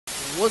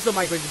What's up,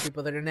 my crazy people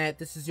of the internet?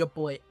 This is your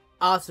boy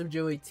Awesome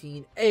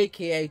Joe18,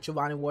 aka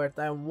Giovanni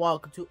Huerta, and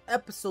welcome to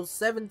episode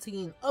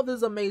 17 of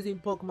this amazing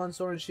Pokemon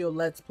Sword and Shield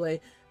Let's Play.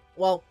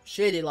 Well,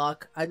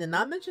 Shadylocke. I did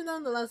not mention that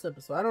in the last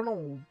episode. I don't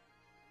know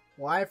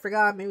why I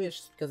forgot. Maybe it's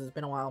just because it's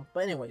been a while.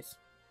 But anyways,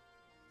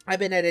 I've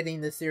been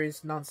editing this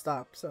series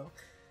non-stop, so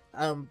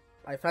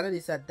I finally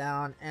sat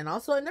down, and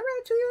also I never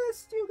actually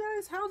asked you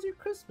guys, how's your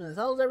Christmas?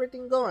 How's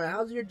everything going?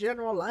 How's your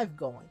general life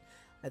going?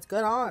 What's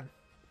going on?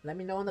 Let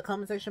me know in the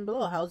comment section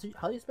below how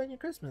you spend your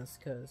Christmas,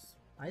 because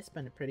I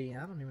spent it pretty,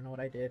 I don't even know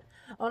what I did.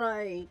 Oh no,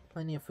 I ate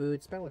plenty of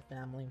food, spent with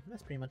family.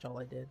 That's pretty much all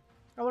I did.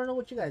 I want to know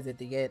what you guys did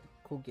to get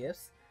cool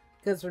gifts,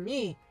 because for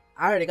me,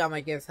 I already got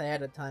my gifts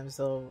ahead of time,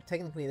 so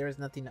technically there was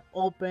nothing to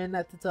open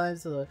at the time,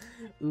 so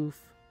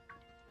oof.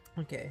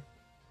 Okay,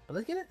 but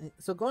let's get it.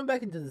 So going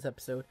back into this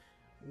episode,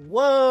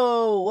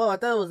 whoa, I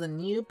thought it was a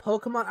new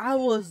Pokemon. I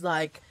was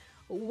like,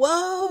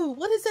 whoa,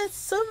 what is that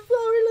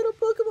sunflower little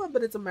Pokemon?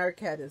 But it's a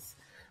Maractus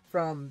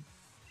from,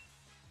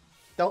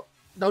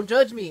 don't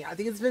judge me. I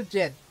think it's 5th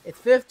gen. It's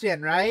 5th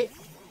gen, right?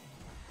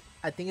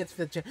 I think it's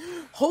 5th gen.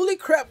 Holy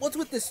crap, what's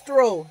with this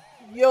throw?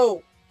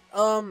 Yo,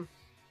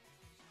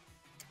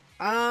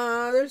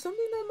 there's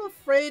something I'm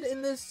afraid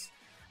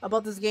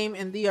about this game,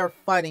 and they are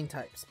fighting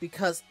types,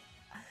 because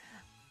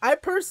I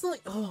personally,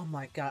 oh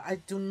my god, I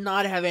do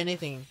not have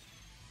anything.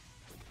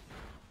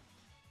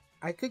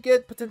 I could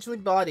get potentially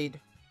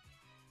bodied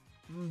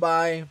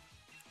by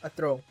a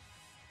throw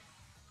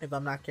if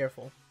I'm not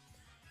careful.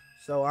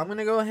 So I'm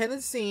gonna go ahead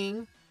and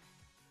sing.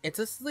 It's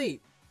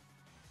asleep.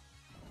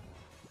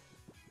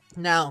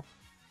 Now,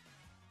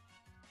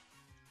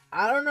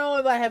 I don't know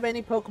if I have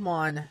any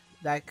Pokemon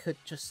that could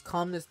just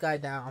calm this guy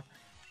down,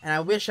 and I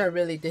wish I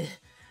really did.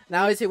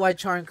 Now I see why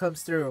Charm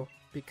comes through,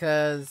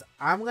 because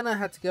I'm gonna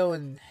have to go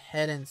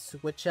ahead and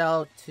switch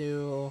out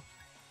to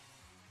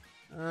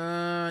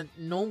no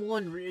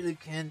one really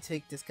can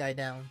take this guy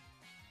down.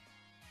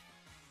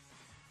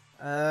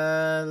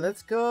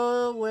 Let's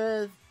go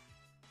with,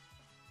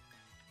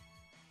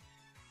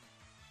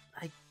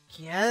 I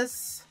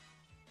guess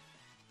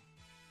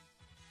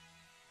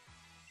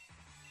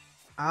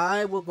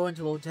I will go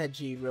into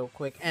Loteji real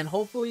quick, and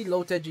hopefully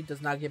Loteji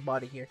does not get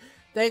body here.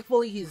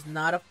 Thankfully, he's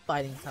not a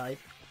fighting type,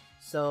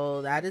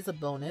 so that is a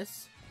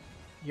bonus.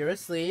 You're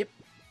asleep.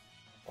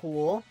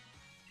 Cool.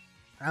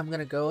 I'm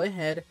gonna go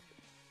ahead,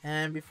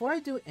 and before I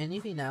do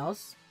anything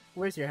else,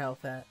 where's your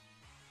health at?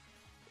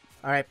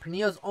 Alright,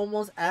 Pernio's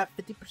almost at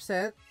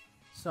 50%,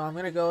 so I'm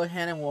gonna go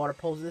ahead and water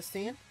pose this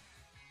thing.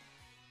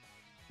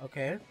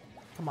 Okay.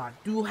 Come on,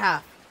 do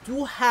half.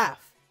 Do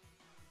half.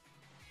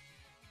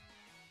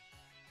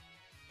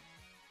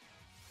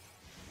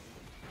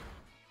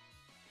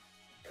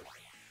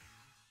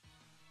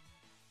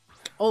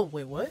 Oh,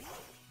 wait, what?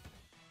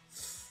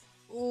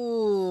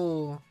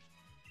 Ooh.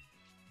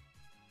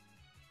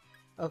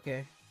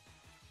 Okay.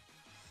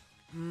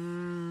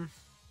 I'm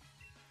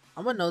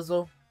a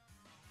nuzzle.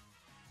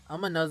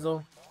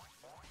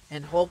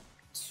 And I hope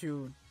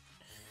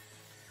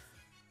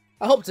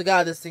to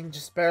God this thing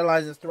just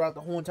paralyzes throughout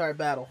the whole entire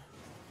battle.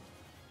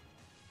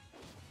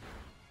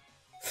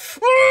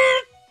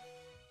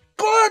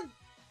 God!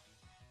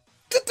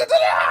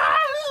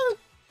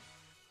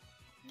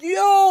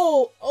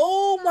 Yo!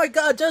 Oh my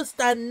god, just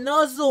that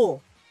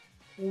nuzzle!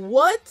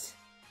 What?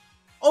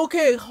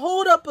 Okay,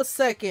 hold up a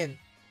second.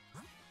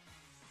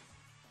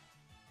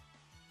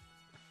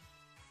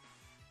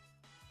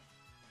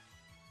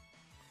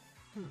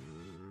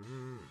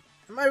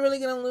 Am I really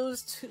gonna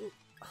lose to...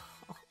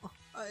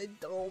 I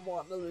don't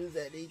want to lose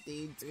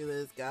anything to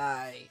this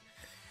guy.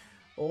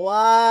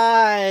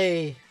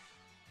 Why?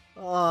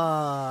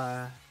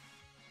 I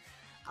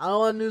don't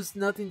want to lose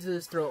nothing to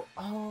this throw.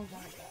 Oh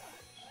my god.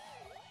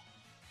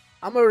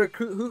 I'm gonna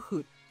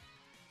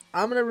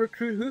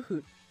recruit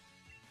Hoot.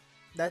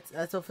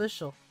 That's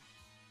official.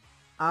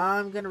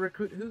 I'm gonna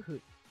recruit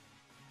Hoot.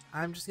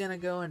 I'm just gonna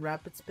go and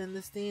rapid spin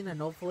this thing,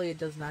 and hopefully it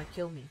does not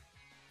kill me.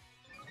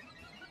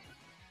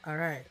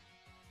 Alright.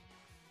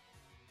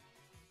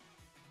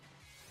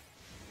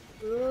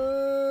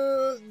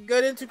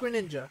 Get into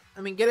Greninja.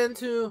 Get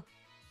into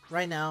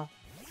right now.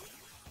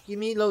 Give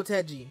me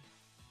Loteji.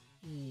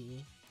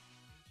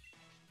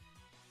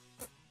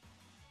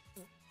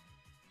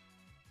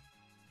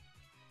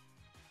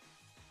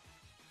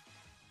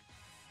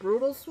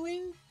 Brutal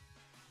swing?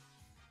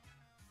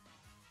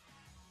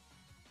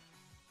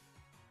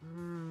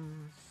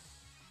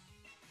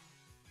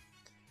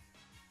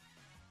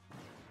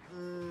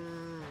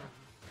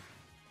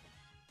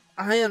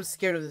 I am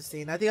scared of this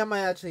thing. I think I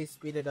might actually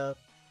speed it up.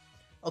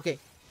 Okay,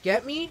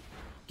 get me?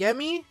 Get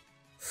me?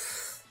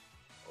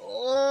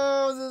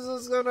 Oh,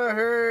 this is gonna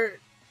hurt.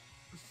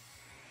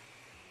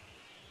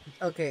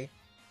 Okay.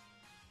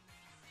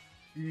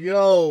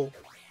 Yo,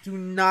 do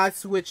not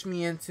switch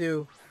me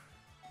into...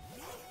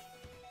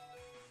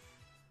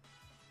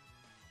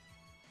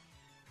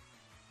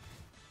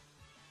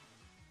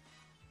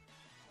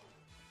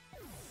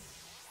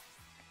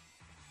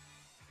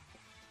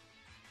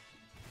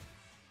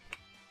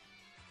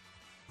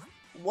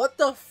 What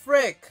the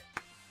frick?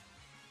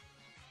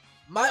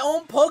 My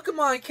own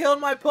Pokemon killed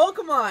my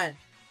Pokemon!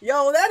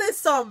 Yo, that is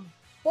some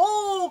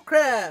bull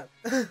crap!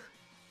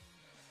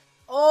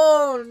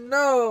 Oh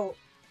no!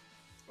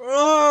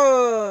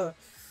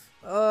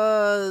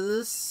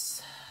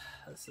 This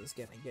is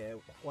gonna get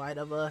quite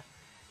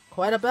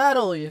a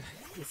battle, you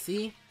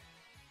see?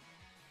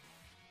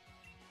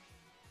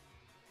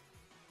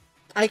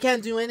 I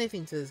can't do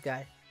anything to this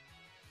guy.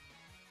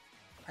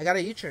 I got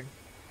a U-turn.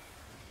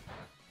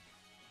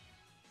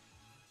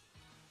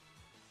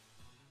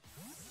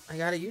 I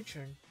got a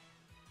U-turn.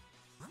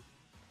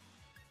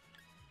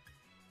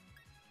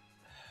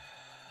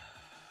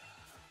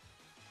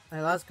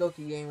 I lost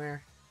Gokey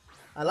Gamer.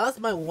 I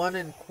lost my one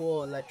and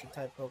cool electric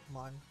type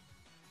Pokemon.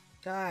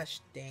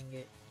 Gosh dang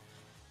it.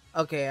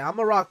 Okay, I'm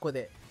gonna rock with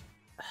it.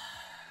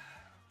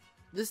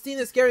 This team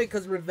is scary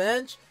because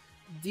revenge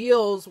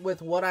deals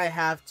with what I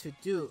have to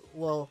do.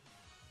 Well,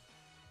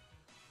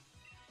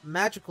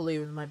 Magical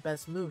Leap is my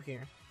best move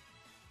here.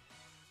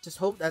 Just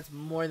hope that's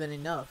more than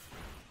enough.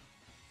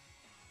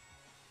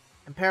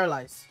 And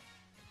Paralyze.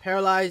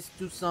 Paralyze,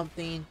 do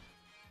something.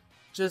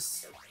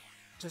 Just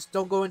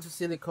don't go into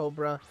Silly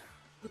Cobra.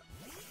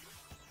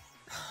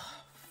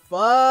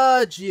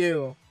 Fudge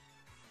you!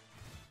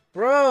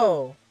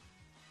 Bro!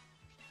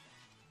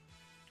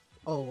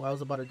 Oh, I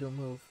was about to do a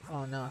move.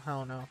 Oh no,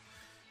 hell no.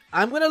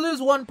 I'm gonna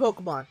lose one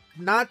Pokemon,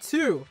 not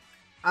two.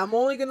 I'm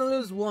only gonna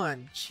lose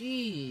one.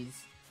 Jeez.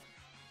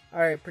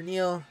 Alright,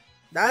 Pernille.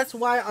 That's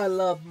why I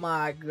love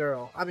my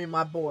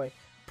boy,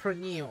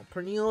 Pernille.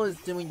 Pernille is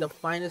doing the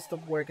finest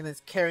of work and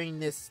is carrying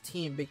this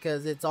team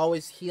because it's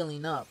always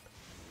healing up.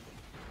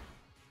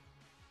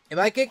 If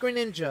I get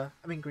Greninja,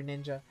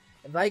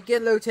 if I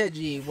get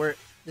Loteji,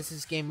 this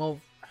is game over.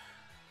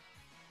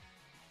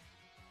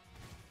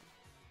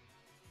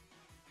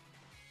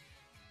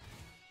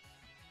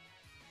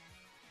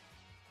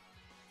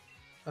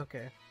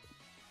 Okay.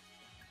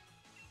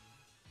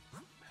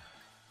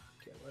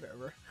 Okay,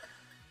 whatever.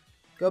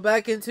 Go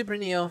back into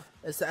Pernille.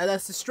 That's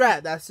the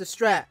strat. That's the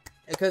strat.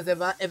 Because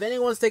if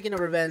anyone's taking a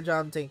revenge,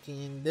 I'm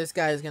thinking this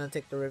guy is gonna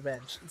take the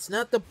revenge. It's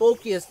not the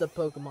bulkiest of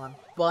Pokemon,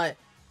 but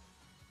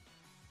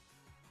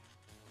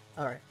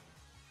alright.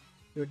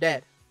 You're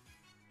dead.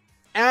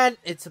 And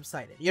it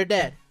subsided. You're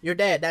dead. You're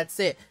dead. That's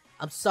it.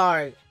 I'm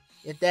sorry.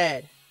 You're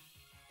dead.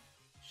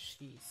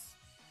 Jeez.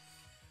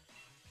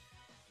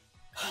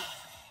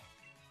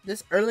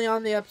 This early on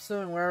in the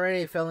episode and we're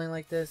already feeling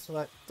like this.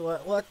 What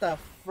the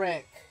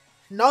frick?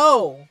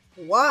 No!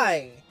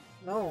 Why?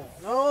 No.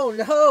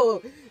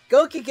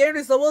 Gokey Gamer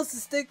is supposed to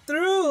stick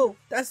through.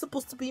 That's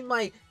supposed to be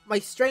my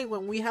strength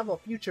when we have a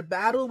future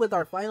battle with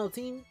our final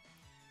team.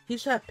 He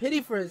should have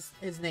pity for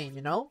his name,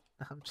 you know?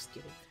 I'm just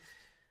kidding.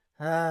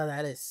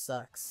 That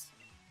sucks.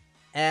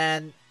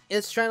 And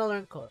it's trying to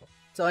learn Kodo.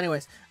 So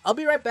anyways, I'll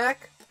be right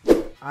back.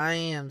 I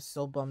am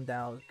so bummed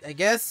out. I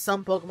guess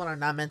some Pokemon are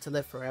not meant to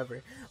live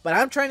forever. But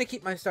I'm trying to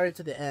keep my story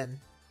to the end.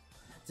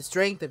 The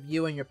strength of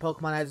you and your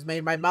Pokemon has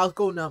made my mouth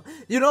go numb.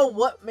 You know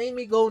what made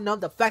me go numb?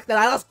 The fact that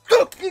I lost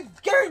Gokey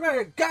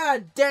Gamer!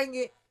 God dang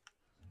it!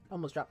 I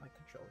almost dropped my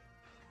controller.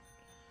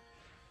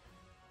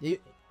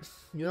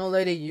 You know,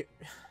 lady,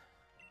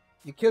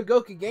 you killed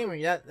Gokey Gamer.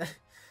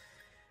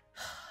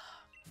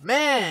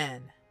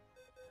 Man!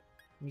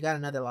 We got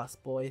another loss,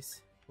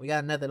 boys. We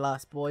got another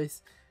loss,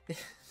 boys.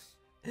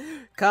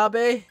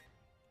 Kabe,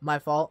 my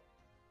fault.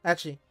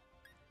 Actually,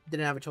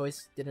 didn't have a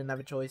choice.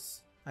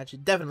 Actually,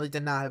 definitely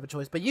did not have a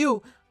choice. But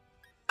you,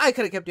 I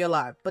could have kept you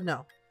alive, but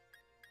no.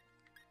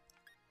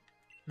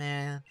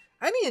 Man,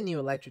 I need a new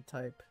electric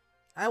type.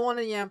 I want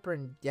a Yamper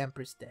and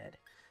Yamper's dead.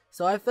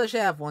 So I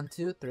officially have 1,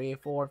 2, 3,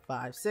 4,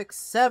 5, 6,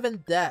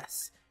 7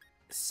 deaths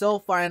so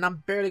far, and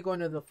I'm barely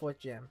going to the 4th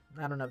gym.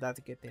 I don't know if that's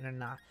a good thing or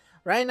not.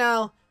 Right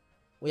now,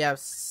 we have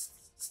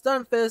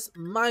Stunfisk,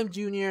 Mime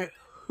Jr.,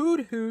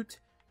 Hoot Hoot,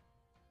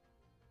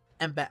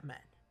 and Batman.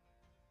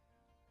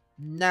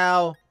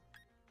 Now,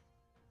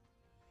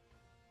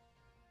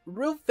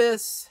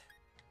 Rufus,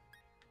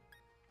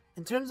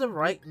 in terms of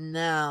right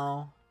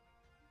now,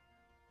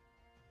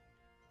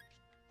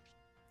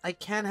 I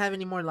can't have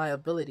any more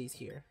liabilities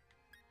here.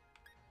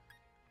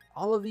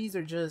 All of these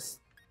are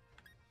just,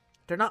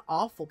 they're not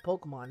awful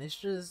Pokemon. It's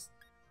just,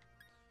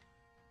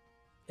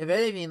 if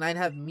anything, I'd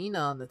have Mina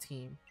on the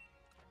team.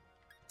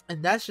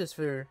 And that's just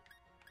for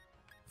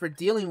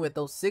dealing with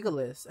those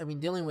Sigilus. I mean,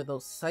 dealing with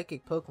those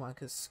psychic Pokemon.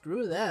 Because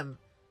screw them.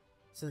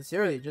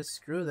 Sincerely, just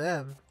screw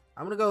them.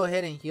 I'm going to go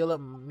ahead and heal up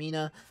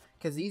Mina.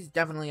 Because he's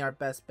definitely our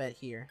best bet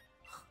here.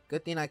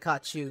 Good thing I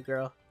caught you,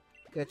 girl.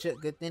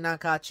 Good thing I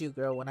caught you,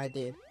 girl, when I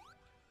did.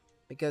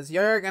 Because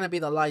you're going to be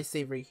the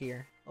lifesaver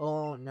here.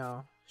 Oh,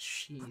 no.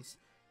 Jeez.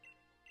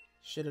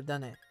 Should have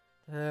done it.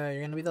 You're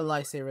going to be the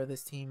lifesaver of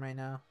this team right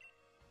now.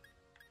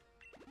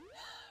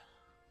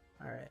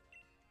 Alright.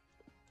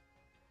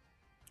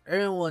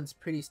 Everyone's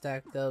pretty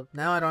stacked up.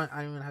 Now I don't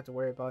even have to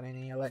worry about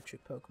any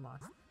electric Pokemon.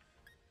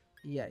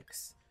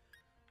 Yikes.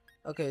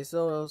 Okay,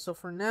 so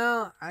for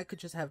now, I could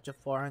just have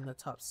Jafar on the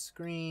top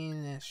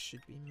screen. That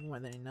should be more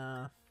than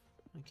enough.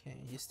 Okay,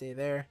 you stay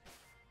there.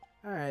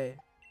 Alright.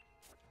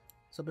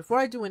 So before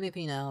I do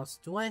anything else,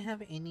 do I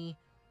have any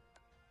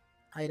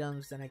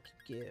items that I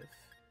could give.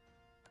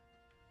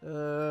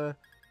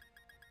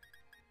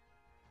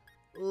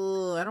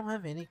 Ooh, I don't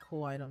have any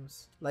cool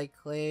items. Like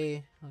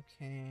clay.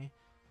 Okay.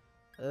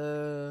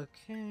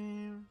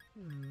 Okay.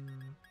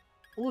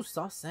 Ooh,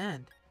 soft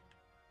sand.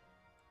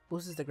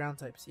 Boosts the ground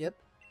types. Yep.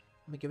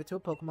 I'm gonna give it to a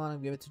Pokemon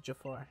and give it to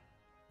Jafar.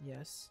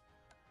 Yes.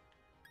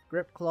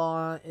 Grip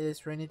Claw is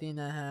for anything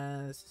that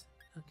has...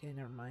 Okay,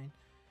 never mind.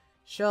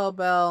 Shell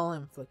Bell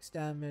inflicts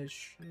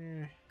damage.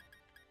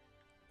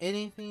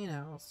 Anything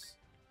else?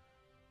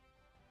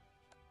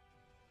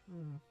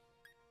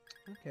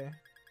 Okay.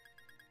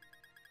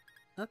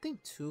 Nothing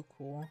too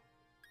cool.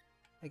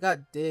 I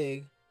got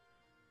Dig.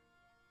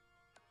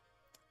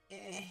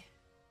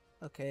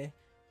 Okay.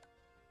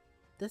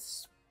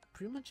 That's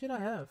pretty much it I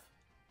have.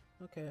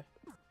 Okay.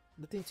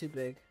 Nothing too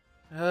big.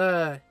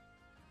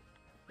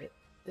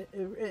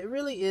 It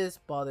really is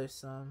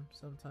bothersome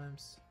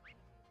sometimes.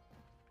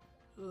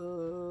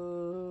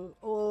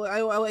 Oh,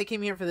 I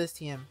came here for this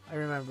TM. I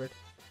remembered.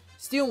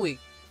 Steel Week.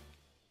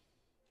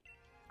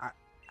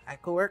 I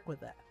could work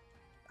with that.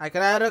 I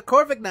could have had a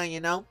Corviknight, you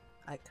know.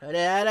 I could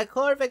have had a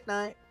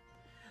Corviknight.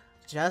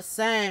 Just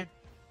saying.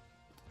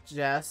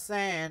 Just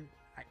saying.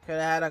 I could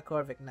have had a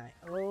Corviknight.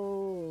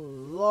 Oh,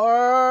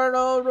 Lord.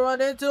 I'll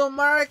run into a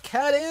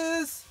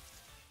Marquettis.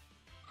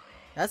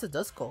 That's a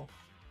Duskull.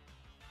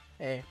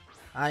 Hey,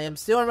 I am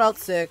still on Route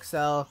 6,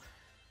 so...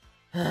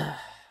 I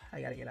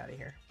gotta get out of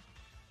here.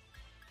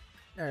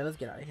 Alright, let's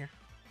get out of here.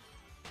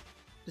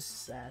 This is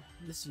sad.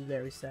 This is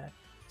very sad.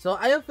 So,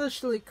 I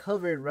officially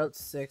covered Route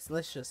 6.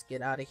 Let's just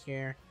get out of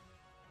here.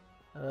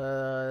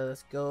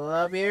 Let's go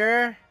up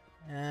here.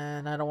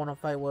 And I don't want to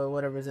fight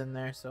whatever's in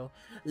there, so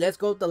let's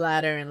go up the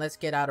ladder and let's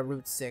get out of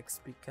Route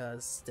 6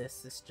 because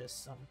this is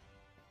just some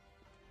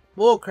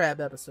bullcrap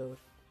episode.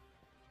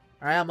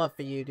 Alright, I'm up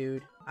for you,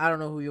 dude. I don't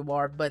know who you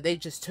are, but they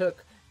just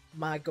took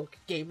my Gokey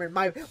Gamer,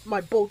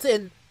 my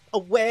Bolton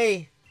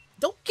away.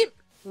 Don't get...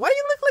 Why do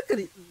you look like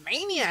a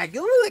maniac?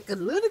 You look like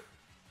a little...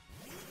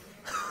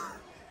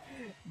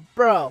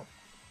 Bro.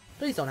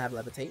 Please don't have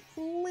Levitate.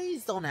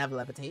 Please don't have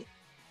Levitate.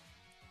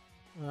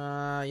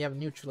 You have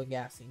neutral and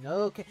gassing.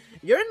 Okay.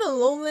 You're in the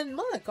lowland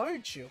muck,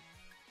 aren't you?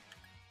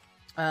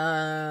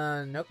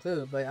 No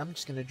clue, but I'm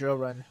just gonna drill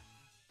run.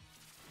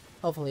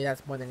 Hopefully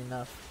that's more than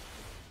enough.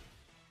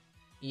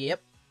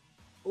 Yep.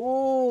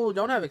 Ooh,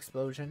 don't have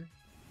explosion.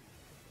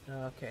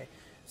 Okay.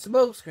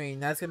 Smoke screen.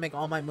 That's gonna make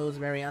all my moves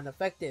very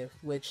ineffective,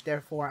 which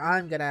therefore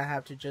I'm gonna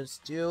have to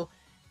just do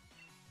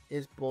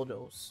is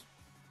bulldoze.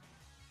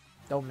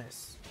 Don't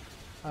miss.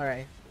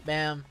 Alright.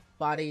 Bam.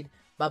 Bodied.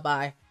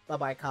 Bye-bye.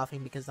 Bye-bye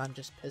coughing because I'm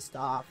just pissed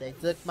off. They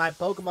took my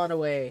Pokemon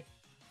away.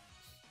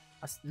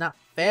 That's not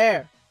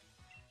fair.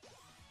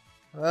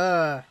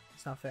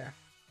 It's not fair.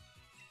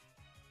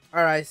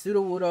 Alright,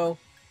 Sudowoodo.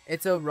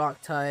 It's a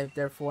rock type,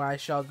 therefore I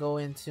shall go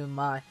into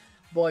my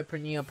boy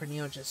Pernio.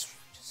 Pernio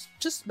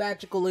just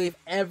magical leave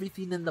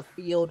everything in the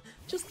field.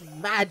 Just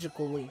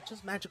magical leave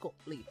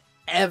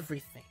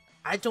everything.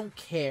 I don't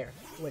care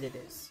what it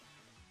is.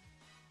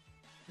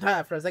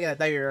 For a second I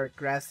thought you were a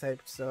grass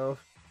type, so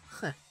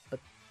but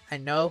I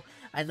know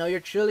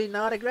you're truly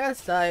not a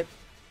grass type.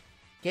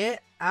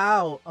 Get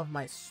out of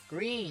my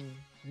screen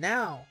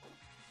now.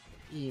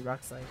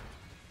 Rock slide.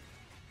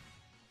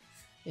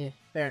 Yeah,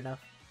 fair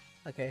enough.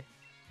 Okay.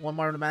 One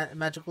more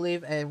magical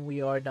leave and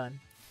we are done.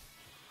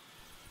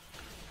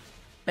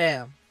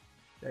 Bam.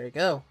 There you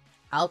go.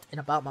 Out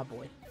and about, my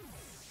boy.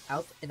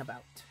 Out and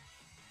about.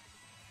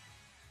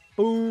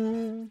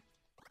 Boom.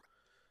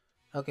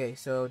 Okay,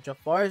 so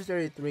Jafar is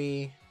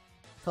 33.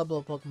 Couple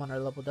of Pokemon are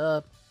leveled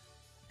up.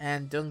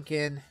 And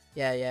Duncan.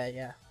 Yeah,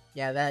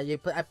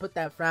 that I put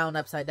that frown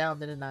upside down,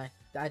 didn't I?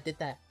 I did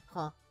that.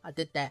 Huh? I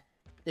did that.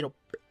 Little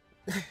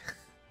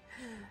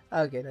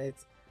Okay,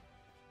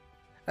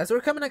 as we're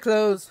coming to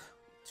close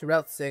to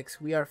Route 6,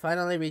 we are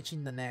finally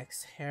reaching the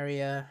next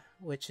area,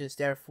 which is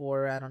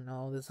therefore, I don't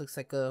know, this looks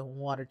like a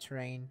water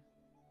terrain.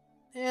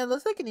 Yeah, it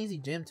looks like an easy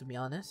gym, to be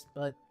honest,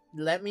 but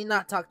let me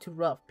not talk too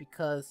rough,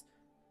 because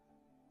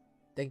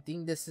they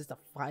think this is the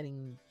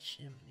fighting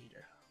gym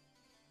leader.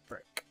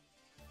 Frick.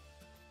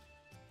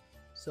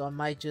 So I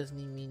might just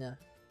need Mina.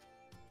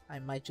 I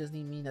might just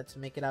need Mina to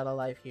make it out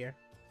alive here.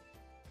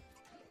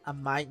 I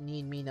might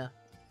need Mina.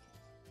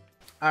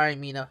 Alright,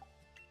 Mina.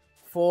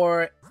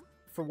 For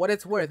what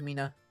it's worth,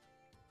 Mina,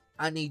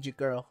 I need you,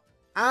 girl.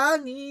 I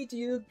need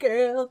you,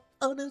 girl.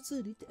 Oh no,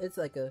 it's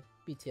like a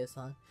BTS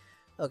song.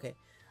 Okay.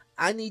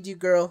 I need you,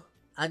 girl.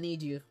 I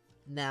need you.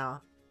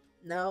 Now,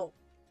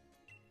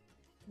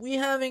 we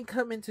haven't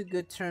come into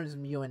good terms,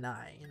 you and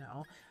I, you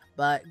know.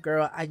 But,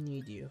 girl, I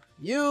need you.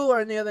 You,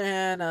 on the other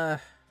hand,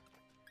 let's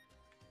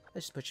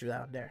just put you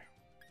down there.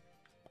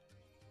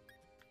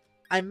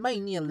 I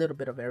might need a little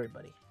bit of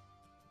everybody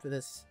for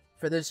this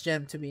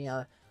gym to be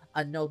a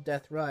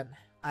no-death run.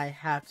 I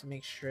have to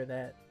make sure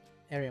that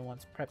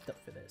everyone's prepped up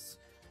for this.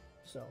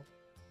 So,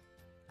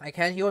 I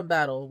can't heal in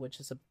battle, which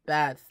is a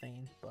bad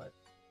thing, but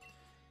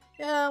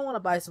Yeah, I want to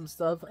buy some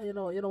stuff. You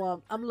know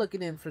what? I'm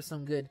looking in for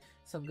some good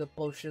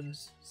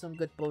potions. Some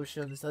good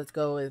potions. Let's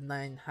go with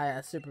 9 high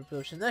super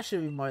potions. That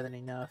should be more than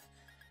enough.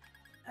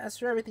 As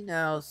for everything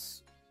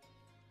else,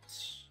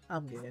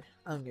 I'm good.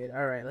 I'm good.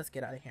 Alright, let's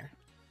get out of here.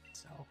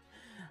 So,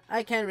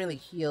 I can't really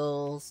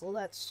heal, so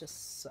that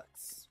just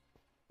sucks.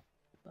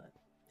 But,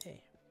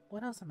 hey,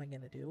 what else am I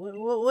gonna do?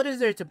 What is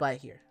there to buy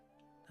here?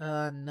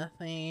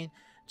 Nothing.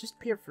 Just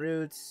pure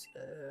fruits.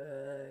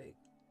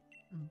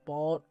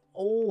 Bald.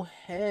 Oh,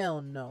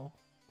 hell no.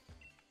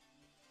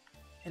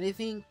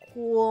 Anything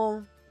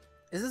cool?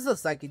 Is this a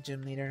psychic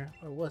gym leader?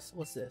 Or what's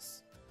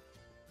this?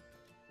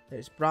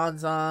 There's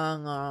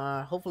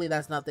Bronzong. Hopefully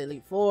that's not the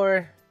Elite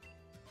Four.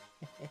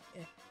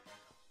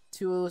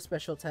 2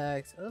 special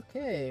attacks.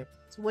 Okay.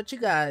 So what you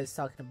guys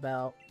talking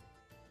about?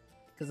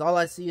 Because all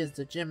I see is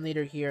the gym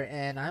leader here,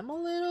 and I'm a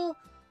little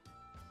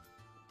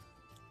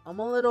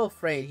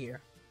afraid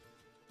here.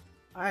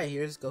 Alright,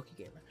 here's Gokey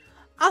Gamer.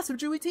 Awesome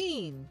Drewy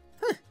Teen!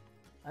 Huh.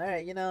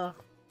 Alright, you know,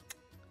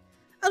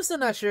 I'm still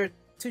not too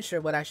sure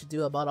what I should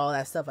do about all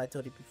that stuff I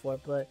told you before,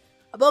 but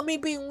about me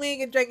being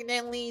weak and drinking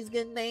that Lee's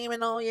good name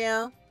and all,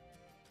 yeah.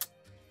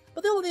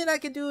 But the only thing I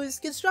can do is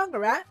get stronger,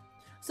 right?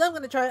 So I'm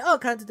gonna try all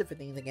kinds of different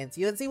things against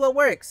you and see what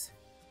works.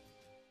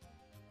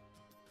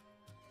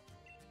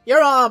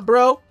 You're on,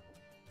 bro!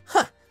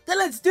 Huh, then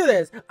let's do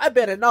this! I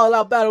bet an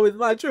all-out battle with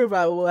my true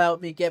rival will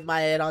help me get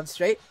my head on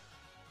straight.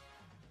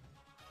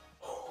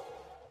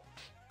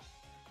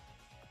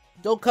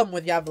 Don't come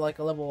with you have like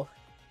a level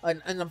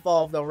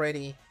uninvolved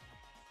already.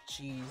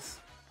 Jeez.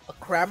 A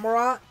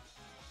Cramorant?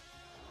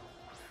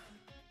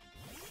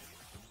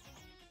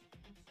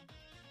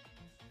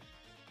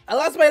 I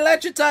lost my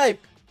electric type!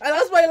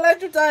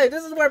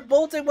 This is where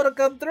Bolting would have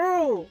come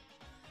through!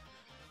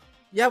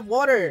 You have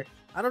water!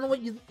 I don't know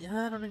what you...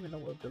 I don't even know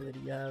what ability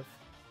you have.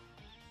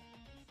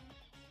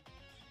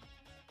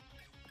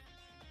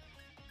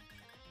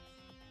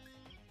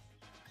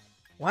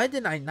 Why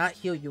did I not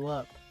heal you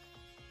up?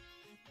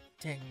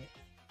 Dang it.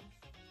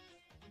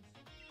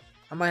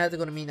 I might have to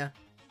go to Mina.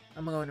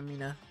 I'm going to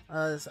Mina.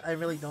 I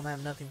really don't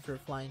have nothing for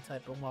flying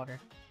type of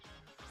water.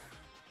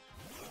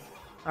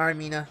 Alright,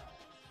 Mina.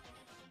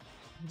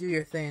 Do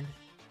your thing.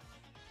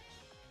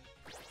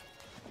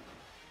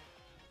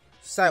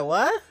 Sorry,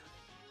 what?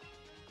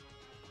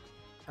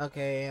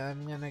 Okay,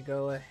 I'm gonna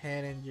go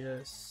ahead and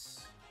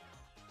just...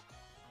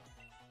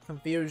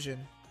 Confusion.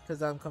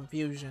 Because I'm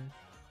confusion.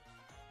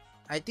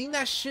 I think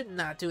that should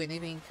not do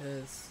anything,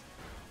 because...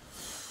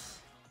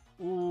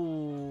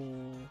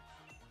 Ooh.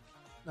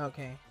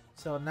 Okay,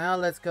 so now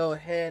let's go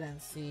ahead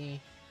and see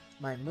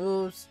my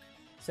moves.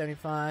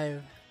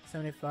 75,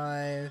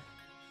 75.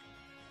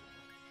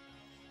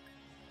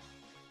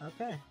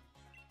 Okay.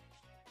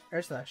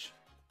 Air Slash.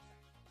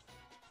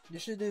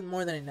 This should do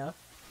more than enough.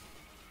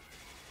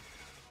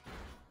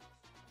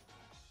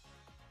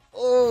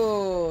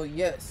 Oh,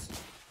 yes.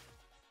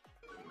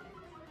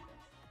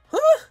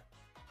 Huh?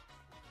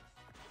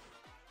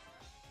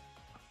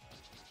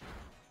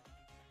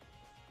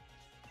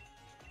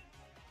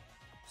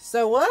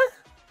 So what?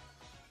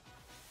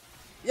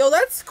 Yo,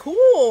 that's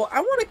cool. I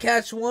want to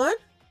catch one.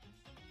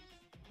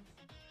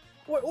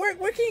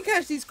 Where can you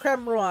catch these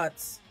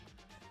Cramorots?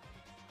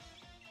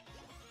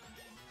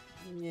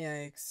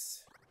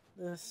 Yikes.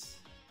 This.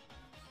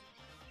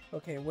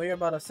 Okay, we're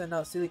about to send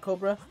out Silly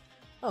Cobra.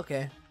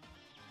 Okay.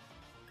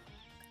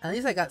 At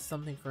least I got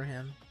something for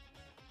him.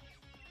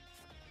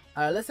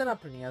 Alright, let's send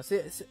out Pernio.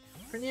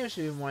 Pernio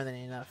should be more than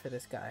enough for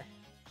this guy.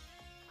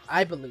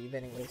 I believe,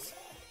 anyways.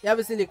 You have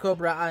a Silly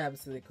Cobra, I have a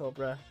Silly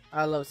Cobra.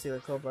 I love Silly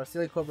Cobra.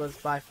 Silly Cobra is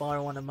by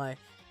far one of my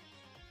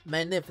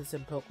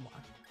magnificent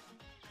Pokemon.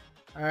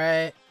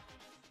 Alright.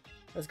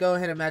 Let's go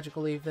ahead and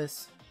Magical Leaf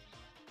this.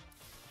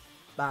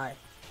 Bye.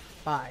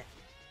 Bye.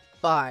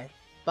 Bye.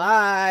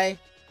 Bye.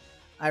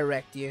 I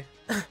wrecked you.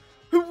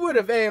 Who would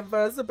have aimed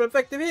for a super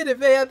effective hit if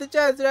they had the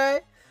chance,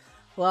 right?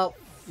 Well,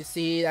 you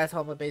see, that's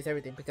how I'm gonna base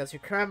everything, because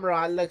your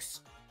Cramorant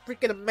looks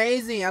freaking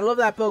amazing. I love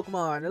that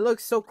Pokemon. It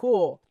looks so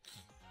cool.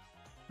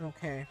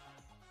 Okay.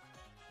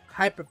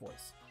 Hyper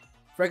Voice.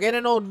 Forget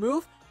an old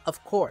move?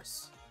 Of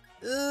course.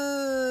 And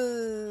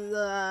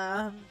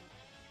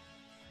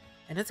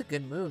it's a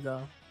good move,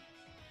 though.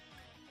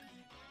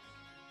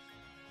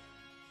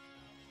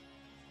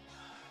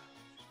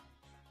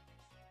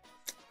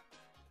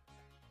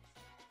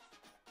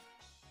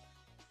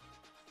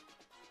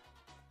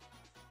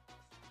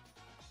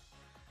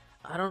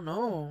 I don't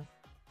know.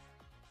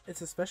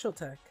 It's a special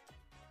tech.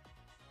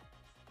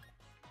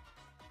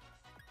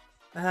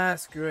 Ah,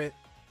 screw it.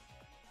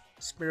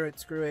 Screw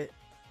it.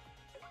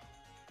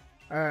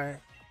 Alright.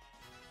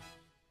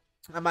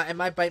 It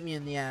might bite me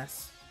in the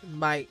ass.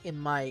 It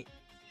might.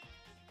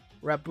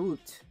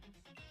 Raboot.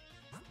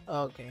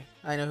 Okay,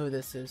 I know who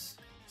this is.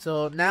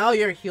 So now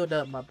you're healed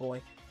up, my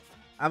boy.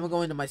 I'm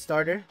going to my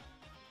starter.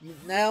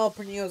 Now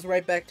Pernio's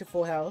right back to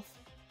full health.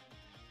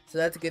 So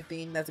that's a good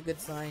thing. That's a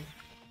good sign.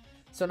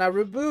 So now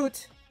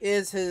Reboot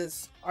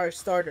is our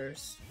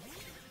starters.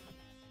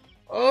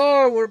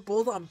 Oh, we're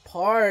both on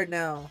par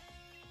now.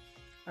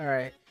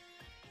 Alright.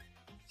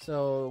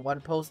 So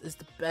Water Pulse is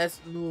the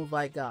best move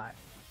I got.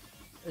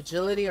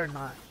 Agility or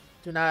not,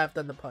 do not have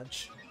Thunder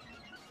Punch.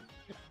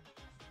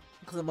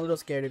 Because I'm a little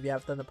scared if you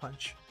have Thunder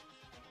Punch.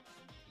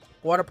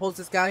 Water Pulse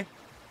this guy,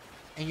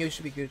 and you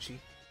should be Gucci.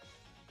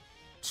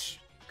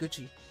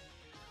 Gucci.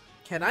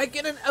 Can I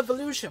get an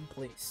evolution,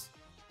 please?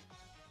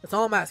 That's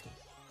all I'm asking.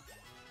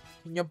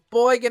 Can your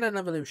boy get an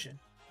evolution?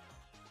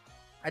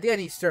 I think I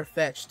need Stir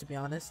Fetch, to be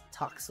honest.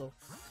 Toxel.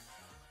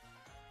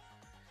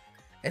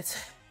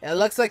 It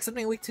looks like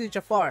something weak to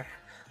Jafar.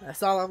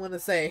 That's all I'm gonna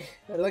say.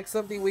 It looks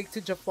something weak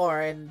to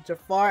Jafar, and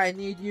Jafar, I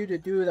need you to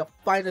do the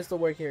finest of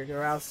work here,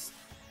 or else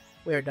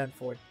we're done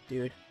for,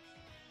 dude.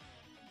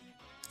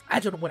 I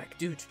don't know what I can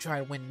do to try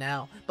to win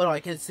now, but all I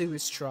can do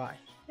is try.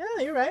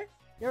 Yeah, you're right.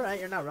 You're right.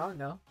 You're not wrong,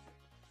 though.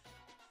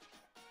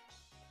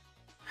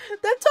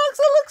 That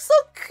Toxel looks so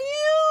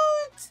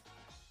cute!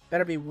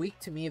 Better be weak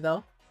to me,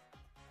 though.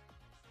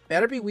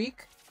 Better be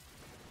weak.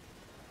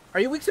 Are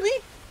you weak to me?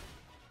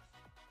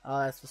 Oh,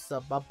 that's what's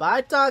up.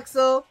 Bye-bye,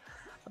 Toxel.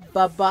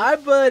 Bye-bye,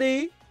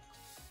 buddy.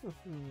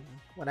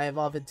 When I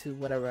evolve into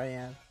whatever I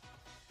am.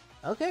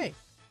 Okay.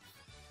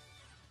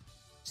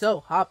 So,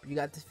 Hop, you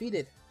got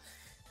defeated.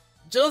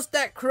 Just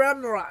that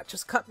Cramrot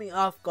just cut me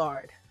off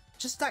guard.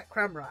 Just that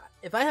Cramrot.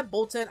 If I had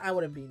Bolton, I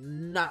wouldn't be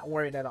not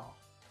worried at all.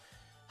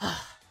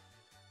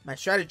 My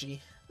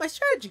strategy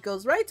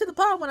goes right to the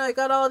pot when I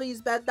got all these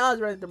bad thoughts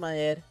running through my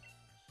head.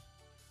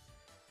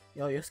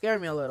 Yo, you're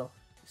scaring me a little.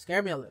 You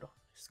scare me a little.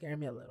 You scare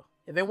me a little.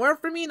 If it weren't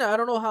for Mina, I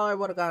don't know how I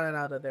would have gotten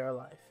out of there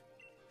alive.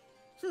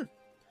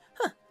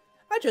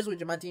 I just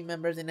switched my team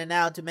members in and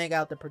out to make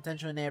out the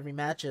potential in every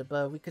matchup,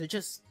 but we couldn't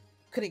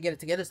get it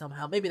together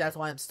somehow. Maybe that's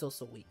why I'm still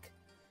so weak.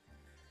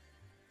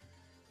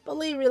 But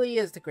Lee really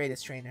is the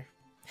greatest trainer.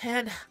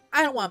 And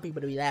I don't want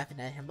people to be laughing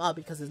at him all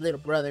because his little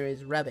brother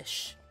is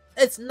rubbish.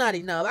 It's not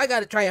enough. I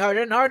gotta try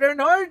harder and harder and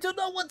harder till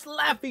no one's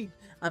laughing.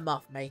 I'm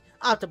off, mate.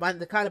 I have to find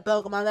the kind of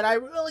Pokemon that I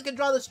really can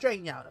draw the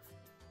string out of.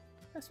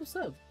 That's what's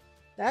up.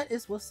 That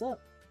is what's up.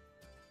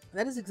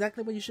 That is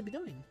exactly what you should be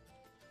doing.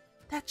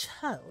 That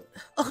child.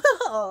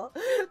 Oh,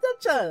 that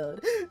child.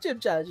 Gym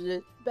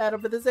challenges battle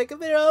for the sake of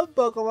their own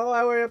Pokemon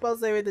while we're about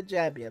saving the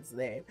champion's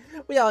name.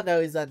 We all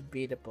know he's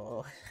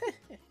unbeatable.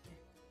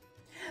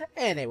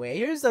 Anyway,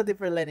 here's something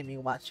for letting me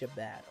watch your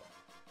battle.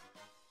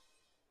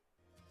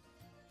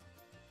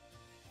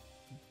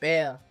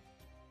 BEA.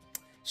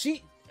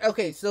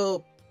 Okay,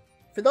 so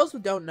for those who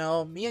don't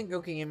know, me and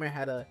Gokey Gamer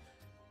had a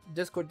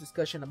Discord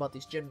discussion about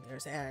these gym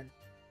leaders, and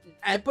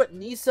I put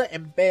Nisa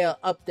and BEA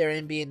up there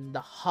in being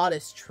the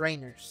hottest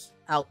trainers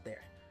out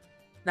there.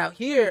 Now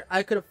here,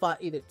 I could have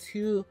fought either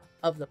two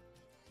of the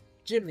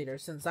gym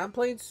leaders. Since I'm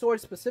playing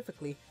Sword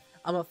specifically,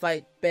 I'm gonna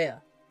fight BEA.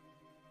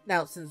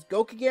 Now, since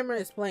Gokey Gamer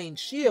is playing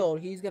Shield,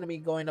 he's gonna be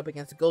going up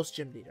against a Ghost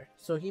Gym Leader,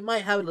 so he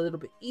might have it a little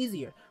bit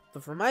easier.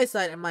 But for my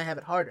side, I might have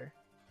it harder.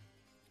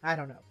 I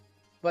don't know.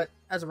 But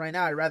as of right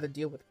now, I'd rather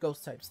deal with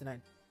Ghost types than I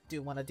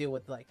do want to deal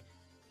with, like,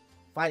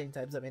 fighting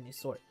types of any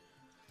sort.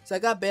 So I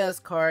got BEA's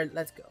card.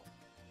 Let's go.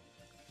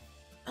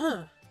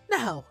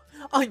 Now,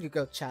 on you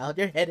go, child.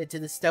 You're headed to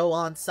the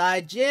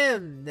Stow-on-Side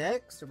Gym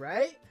next,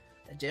 right?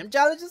 The gym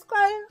challenge is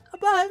quite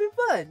about having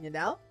fun, you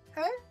know?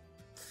 Huh?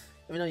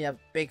 Even though you have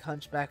big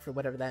hunchback for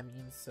whatever that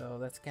means, so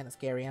that's kind of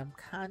scary. I'm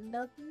kind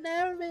of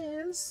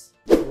nervous.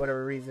 For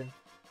whatever reason.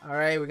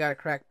 Alright, we got a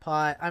cracked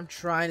pot. I'm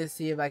trying to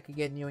see if I could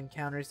get new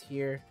encounters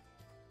here.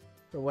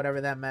 For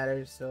whatever that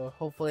matters. So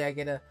hopefully I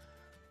get a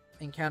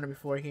encounter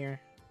before here.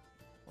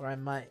 Or I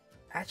might.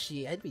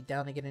 Actually, I'd be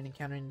down to get an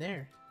encounter in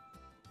there.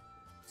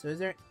 So is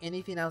there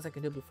anything else I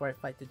can do before I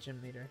fight the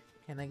gym leader?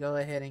 Can I go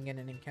ahead and get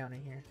an encounter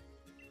here?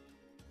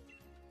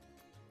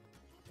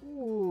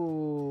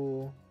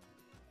 Ooh.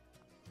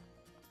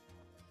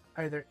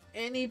 Are there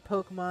any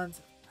Pokemons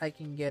I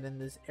can get in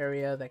this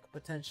area that could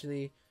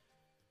potentially...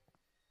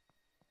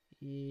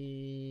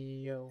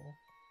 Yo.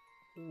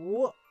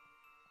 Whoa.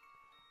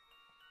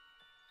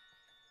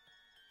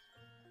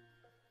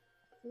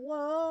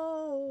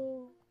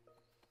 Whoa.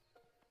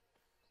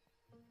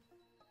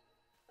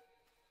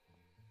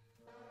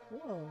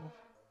 Whoa.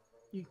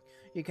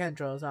 You can't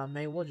draw us out,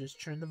 mate. We'll just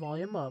turn the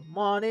volume up.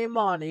 Money,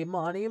 money,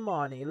 money,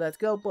 money. Let's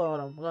go,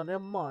 bottom.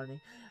 Money.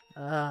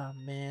 Ah,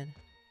 man.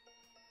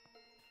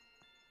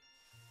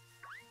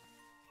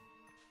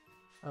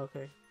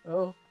 Okay.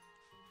 Oh.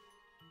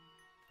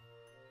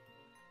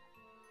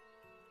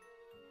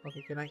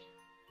 Okay, can I?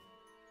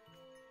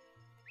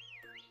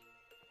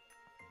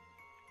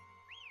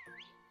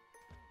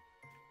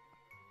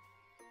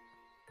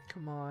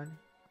 Come on.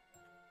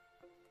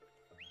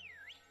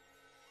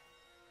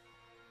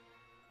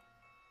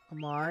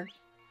 Come on.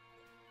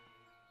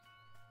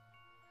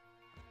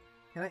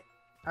 Can I?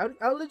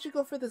 I'll let you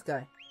go for this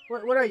guy.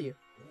 What are you?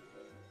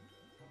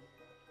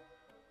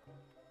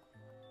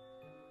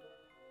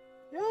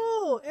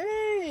 Yo,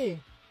 hey!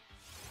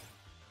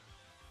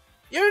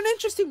 You're an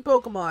interesting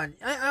Pokemon.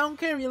 I don't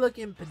care if you look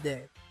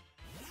impotent.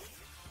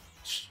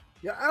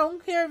 I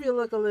don't care if you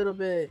look a little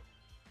bit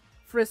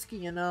frisky,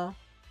 you know.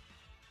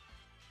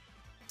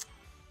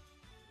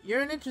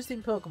 You're an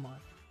interesting Pokemon,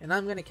 and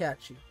I'm gonna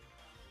catch you.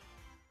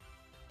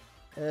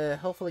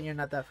 Hopefully you're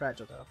not that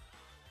fragile though.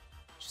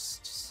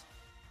 Just.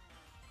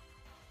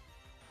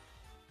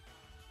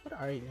 What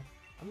are you?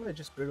 I'm gonna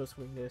just brutal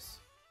swing this.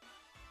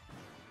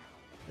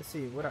 Let's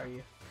see. What are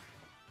you?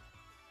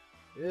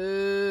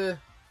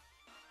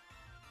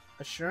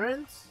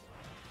 Assurance.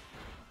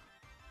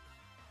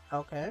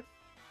 Okay.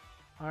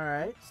 All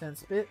right. Sand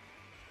spit.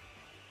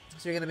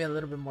 So you're gonna be a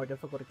little bit more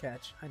difficult to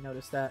catch. I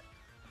noticed that.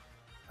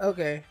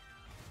 Okay.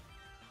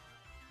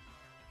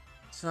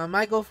 So I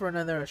might go for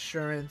another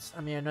assurance.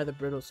 I mean, another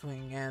brittle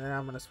swing, and then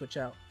I'm gonna switch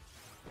out.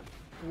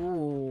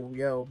 Ooh,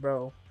 yo,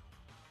 bro.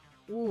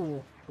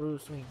 Ooh, brutal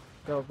swing.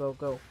 Go, go,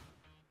 go.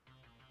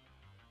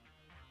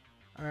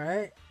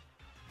 Alright.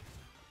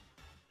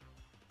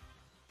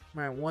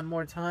 Alright, one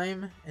more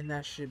time, and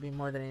that should be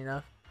more than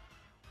enough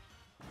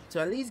to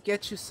at least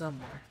get you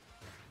somewhere.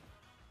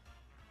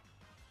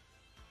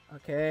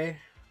 Okay.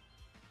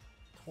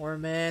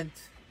 Torment.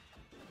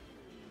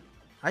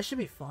 I should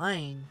be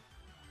fine.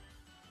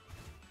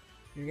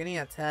 You're getting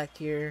attacked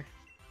here.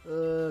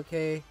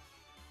 Okay.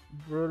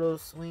 Brutal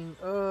swing.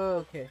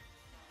 Okay.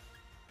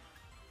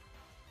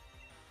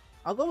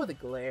 I'll go with the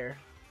glare.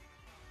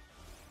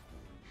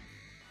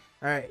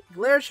 Alright.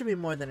 Glare should be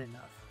more than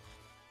enough.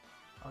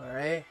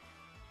 Alright.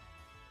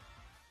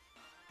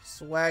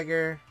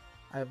 Swagger.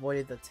 I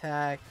avoided the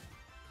attack.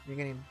 You're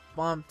getting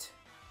bumped.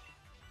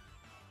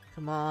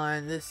 Come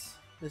on. This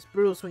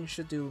brutal swing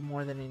should do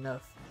more than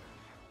enough.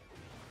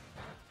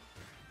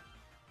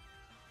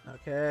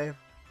 Okay.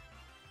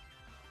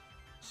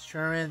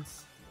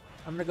 Assurance.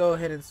 I'm gonna go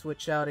ahead and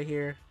switch out of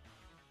here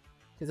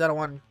because I don't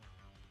want.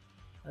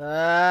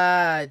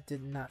 I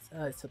did not.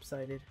 It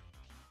subsided.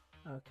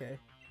 Okay.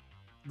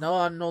 No,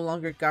 I'm no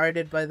longer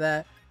guarded by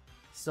that,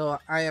 so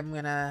I am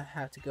gonna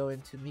have to go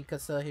into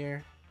Mikasa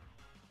here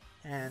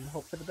and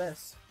hope for the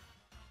best.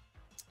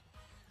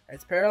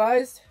 It's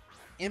paralyzed.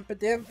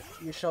 Impidimp,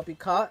 you shall be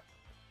caught.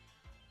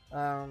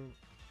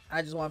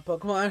 I just want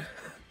Pokemon.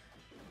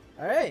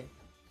 All right.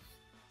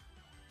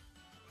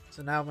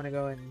 So now I'm gonna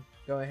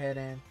go ahead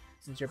and,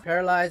 since you're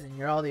paralyzed and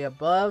you're all the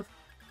above,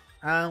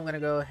 I'm gonna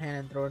go ahead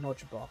and throw an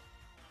Ultra Ball.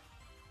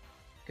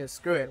 Cause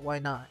screw it, why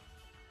not?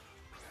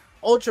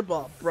 Ultra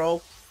Ball,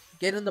 bro.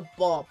 Get in the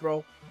ball,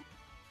 bro.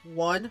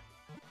 1,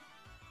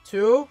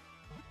 2,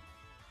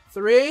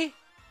 3.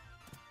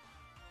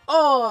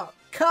 Oh,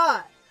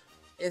 cut!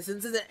 And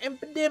since it's an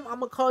Impidimp, I'm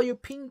gonna call you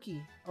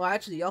Pinky. Oh,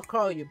 actually, I'll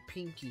call you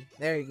Pinky.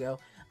 There you go.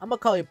 I'm gonna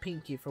call you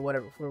Pinky for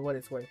what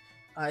it's worth.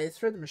 It's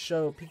for the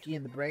show Pinky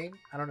in the Brain.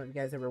 I don't know if you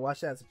guys ever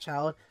watched that as a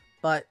child,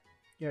 but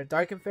you're a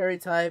Dark and Fairy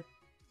type,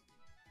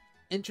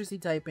 interesting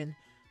typing.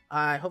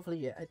 Hopefully,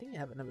 yeah, I think you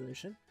have an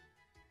evolution.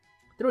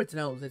 Through its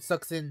nose, it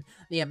sucks in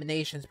the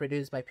emanations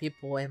produced by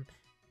people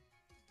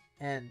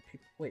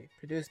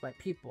produced by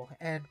people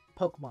and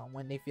Pokemon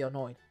when they feel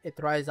annoyed. It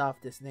thrives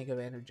off this negative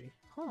energy.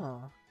 Huh.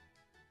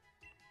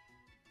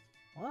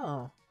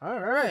 Wow. All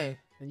right.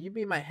 And you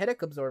be my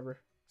headache absorber.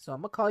 So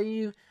I'm gonna call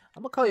you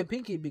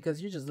Pinky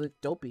because you just look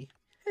dopey.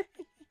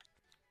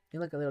 You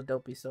look a little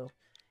dopey, so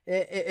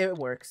it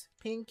works.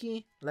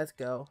 Pinky, let's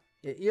go.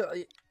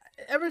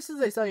 Ever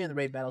since I saw you in the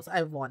raid battles,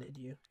 I've wanted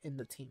you in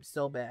the team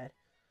so bad.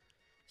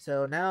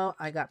 So now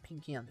I got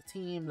Pinky on the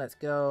team. Let's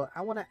go.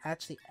 I want to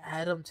actually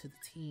add him to the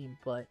team,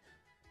 but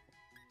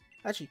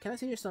actually, can I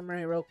see your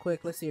summary real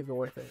quick? Let's see if you're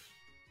worth it.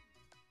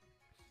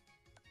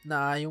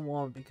 Nah, you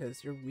won't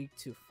because you're weak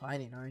to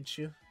fighting, aren't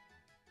you?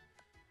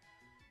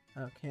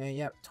 Okay,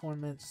 yep,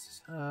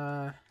 torments.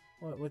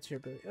 What's your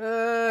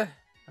ability?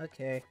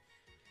 Okay.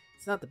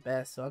 It's not the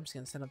best, so I'm just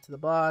gonna send him to the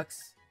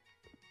box.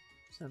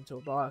 Send him to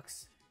a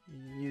box.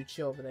 You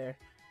chill over there.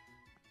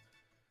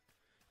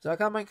 So I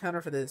got my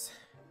counter for this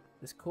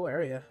cool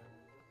area,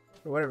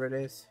 or whatever it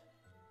is.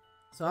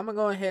 So I'm gonna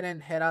go ahead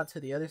and head out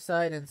to the other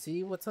side and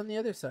see what's on the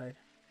other side.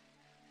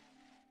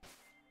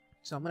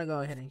 So I'm gonna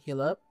go ahead and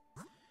heal up.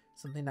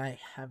 Something I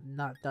have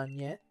not done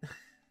yet.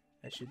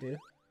 I should do.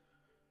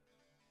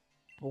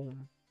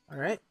 Boom.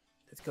 Alright,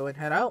 let's go and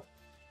head out.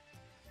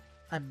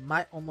 I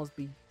might almost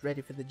be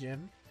ready for the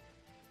gym.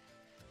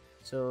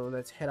 So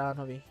let's head on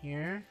over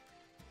here.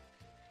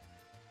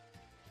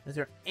 Is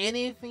there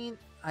anything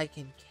I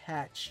can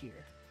catch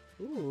here?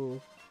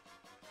 Ooh.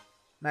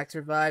 Max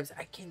revives.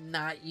 I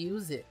cannot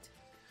use it.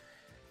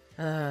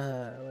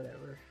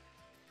 Whatever.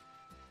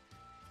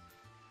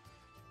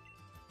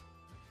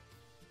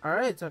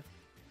 Alright, so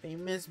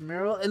famous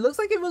mural. It looks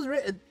like it was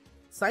written,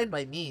 signed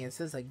by me. It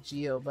says like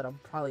Geo, but I'm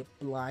probably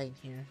blind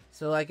here.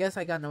 So I guess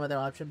I got no other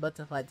option but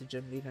to fight the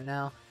gym leader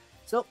now.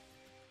 So,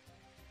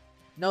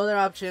 no other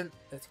option.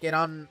 Let's get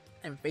on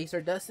and face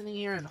our destiny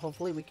here, and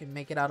hopefully we can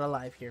make it out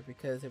alive here.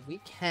 Because if we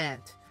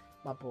can't,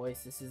 my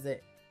boys, this is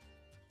it.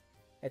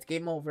 It's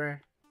game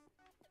over.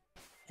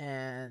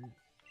 And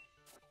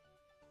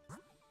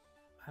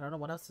I don't know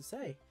what else to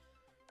say.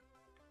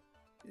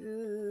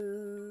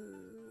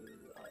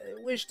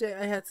 I wish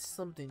that I had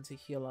something to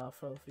heal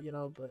off of, you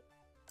know, but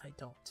I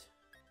don't.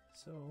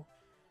 So,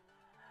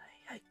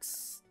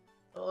 yikes.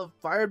 Oh,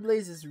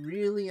 Fireblaze is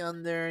really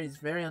he's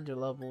very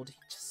underleveled. He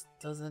just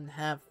doesn't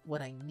have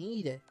what I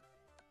needed.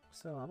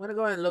 So I'm gonna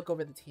go ahead and look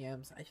over the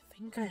TMs. I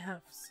think I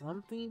have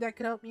something that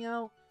could help me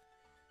out.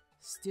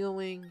 Steel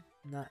Wing,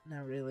 not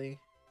really.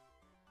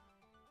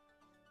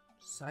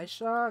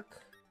 Psyshock,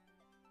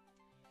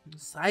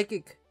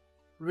 Psychic,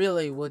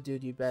 really would do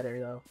you better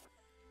though.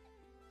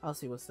 I'll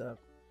see what's up.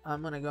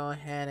 I'm gonna go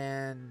ahead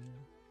and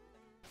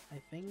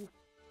I think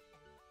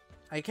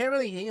I can't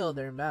really heal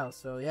during battle,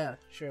 so yeah,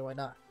 sure, why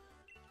not?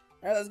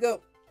 Alright, let's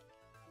go.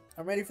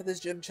 I'm ready for this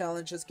gym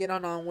challenge. Let's get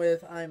on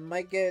with. I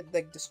might get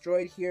like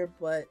destroyed here,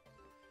 but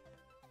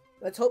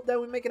let's hope that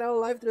we make it out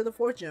alive through the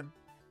 4th gym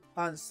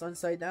on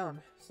Sunside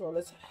Down. So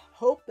let's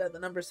hope that the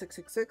number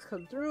 666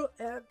 come through,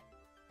 and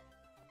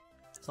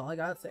that's all I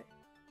gotta say.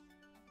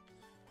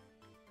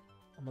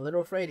 I'm a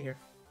little afraid here.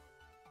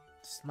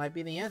 This might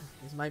be the end.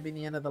 This might be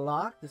the end of the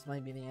lock. This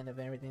might be the end of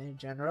everything in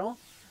general,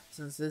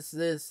 since this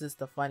is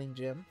the fighting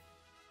gym.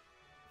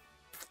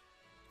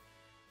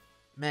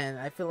 Man,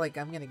 I feel like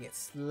I'm gonna get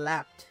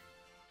slapped.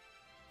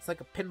 It's like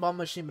a pinball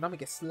machine, but I'm gonna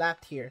get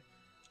slapped here.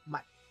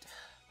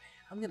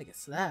 I'm gonna get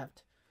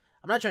slapped.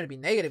 I'm not trying to be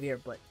negative here,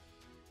 but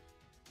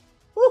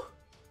whew.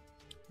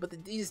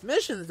 But these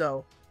missions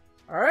though.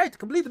 Alright, to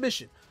complete the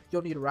mission,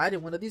 you'll need to ride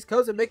in one of these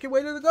codes and make your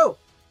way to the goal.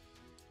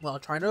 While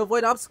trying to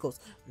avoid obstacles,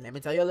 let me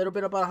tell you a little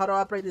bit about how to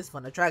operate this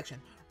fun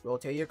attraction.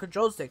 Rotate your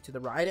control stick to the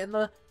right and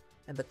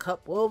the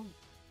cup will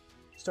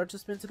start to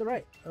spin to the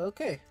right.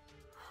 Okay.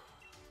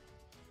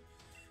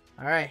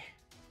 Alright.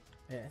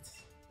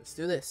 Let's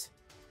do this.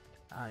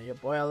 Your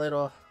boy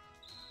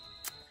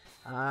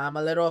I'm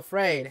a little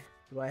afraid.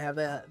 Do I have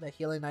the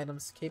healing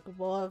items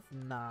capable of?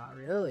 Nah,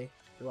 really.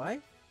 Do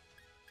I?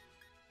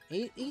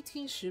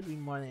 18 should be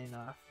more than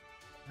enough.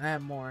 I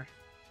have more.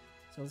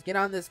 So let's get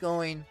on this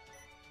going.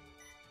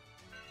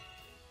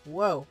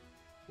 Whoa.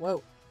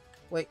 Whoa.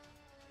 Wait.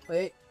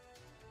 Wait.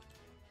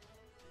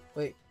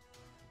 Wait.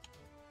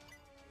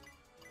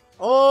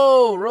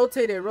 Oh!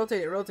 Rotate it,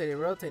 rotate it, rotate it,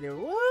 rotate it.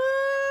 Woo!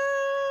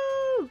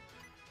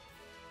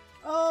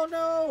 Oh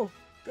no!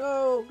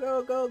 Go,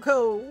 go, go,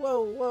 go!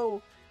 Whoa,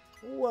 whoa!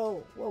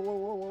 Whoa, whoa, whoa,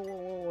 whoa, whoa, whoa,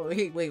 whoa,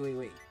 whoa.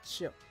 Wait.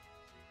 Chill.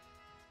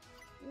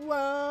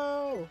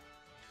 Whoa!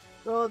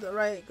 Go the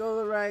right, go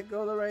the right,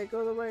 go the right,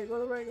 go the right, go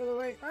the right, go the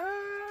right.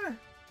 Ah!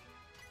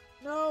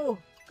 No!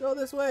 Go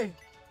this way!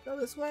 Go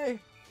this way!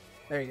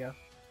 There you go.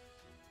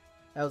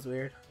 That was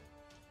weird.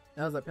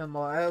 That was a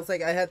pinball. I was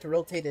like, I had to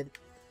rotate it.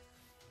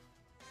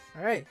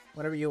 Alright,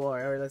 whatever you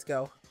are. Alright, let's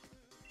go.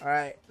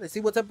 Alright, let's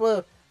see what type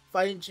of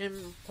fighting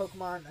gym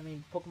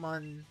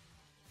Pokemon.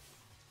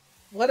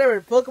 Whatever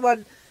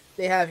Pokemon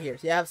they have here.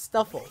 So you have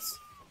Stuffles.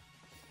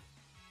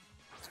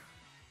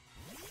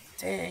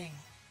 Dang.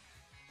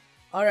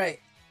 Alright.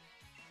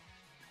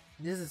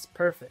 This is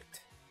perfect.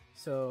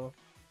 So,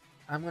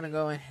 I'm gonna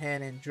go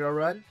ahead and drill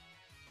run.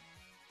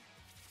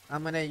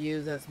 I'm gonna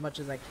use as much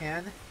as I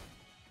can.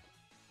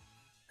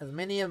 As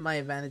many of my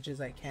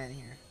advantages I can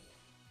here.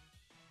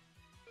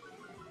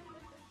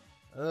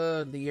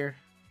 Oh dear.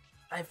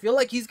 I feel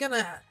like he's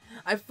gonna...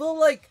 I feel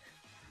like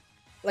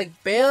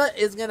BEA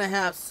is gonna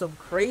have some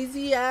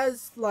crazy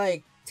ass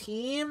like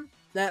team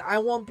that I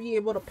won't be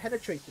able to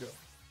penetrate through.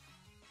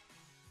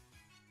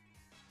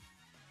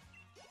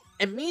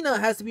 And Mina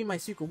has to be my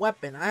secret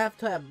weapon. I have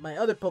to have my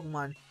other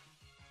Pokemon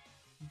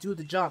do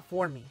the job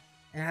for me.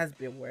 It has to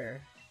be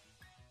aware.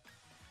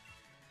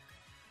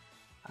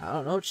 I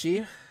don't know,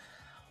 Chi.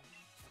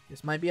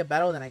 This might be a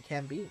battle that I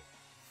can't beat.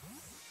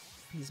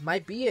 This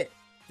might be it.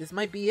 This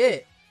might be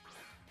it.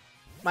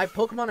 My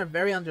Pokemon are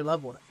very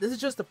underleveled. This is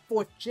just the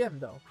 4th gym,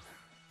 though.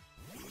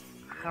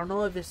 I don't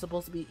know if it's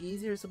supposed to be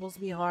easy or supposed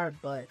to be hard,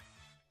 but...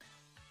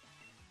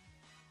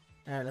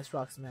 Alright, let's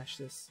rock smash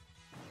this.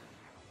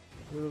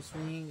 Little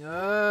swing.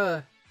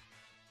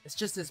 It's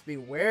just this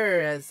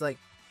beware as, like...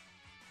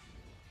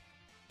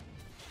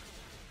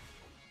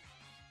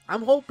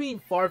 I'm hoping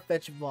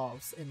Farfetch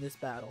evolves in this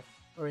battle.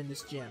 Or in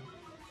this gym.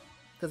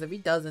 Because if he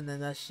doesn't, then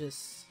that's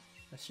just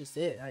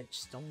it. I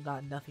just don't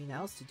got nothing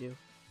else to do.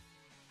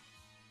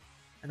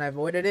 And I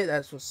avoided it.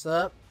 That's what's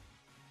up.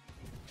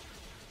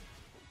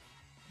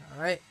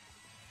 Alright.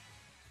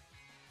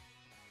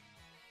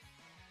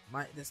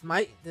 This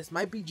might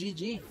be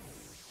GG.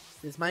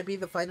 This might be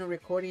the final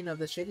recording of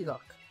the Shadylocke.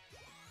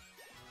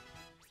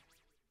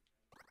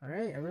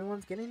 Alright,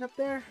 everyone's getting up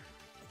there.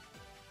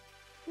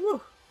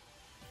 Woo!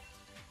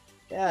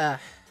 Yeah.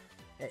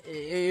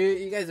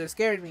 You guys are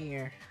scaring me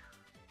here.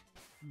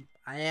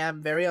 I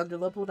am very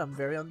underleveled. I'm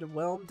very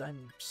underwhelmed.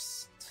 I'm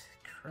just...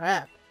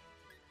 crap.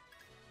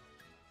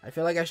 I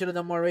feel like I should have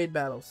done more raid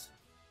battles.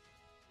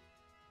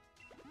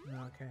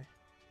 Okay.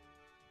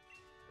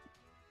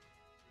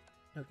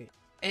 Okay.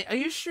 Hey, are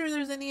you sure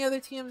there's any other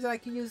teams that I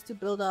can use to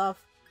build off?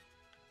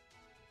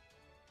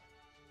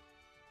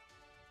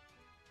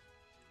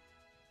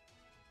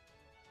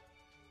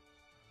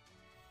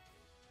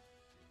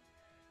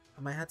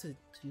 I might have to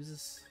use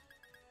this.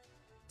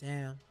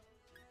 Damn.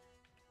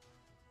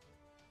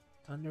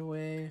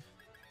 Thunderwave.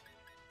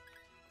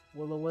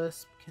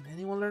 Will-O-Wisp. Can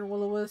anyone learn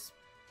Will-O-Wisp?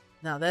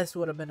 Now this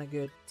would have been a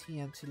good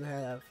TM to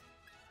have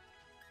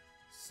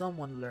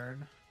someone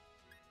learn.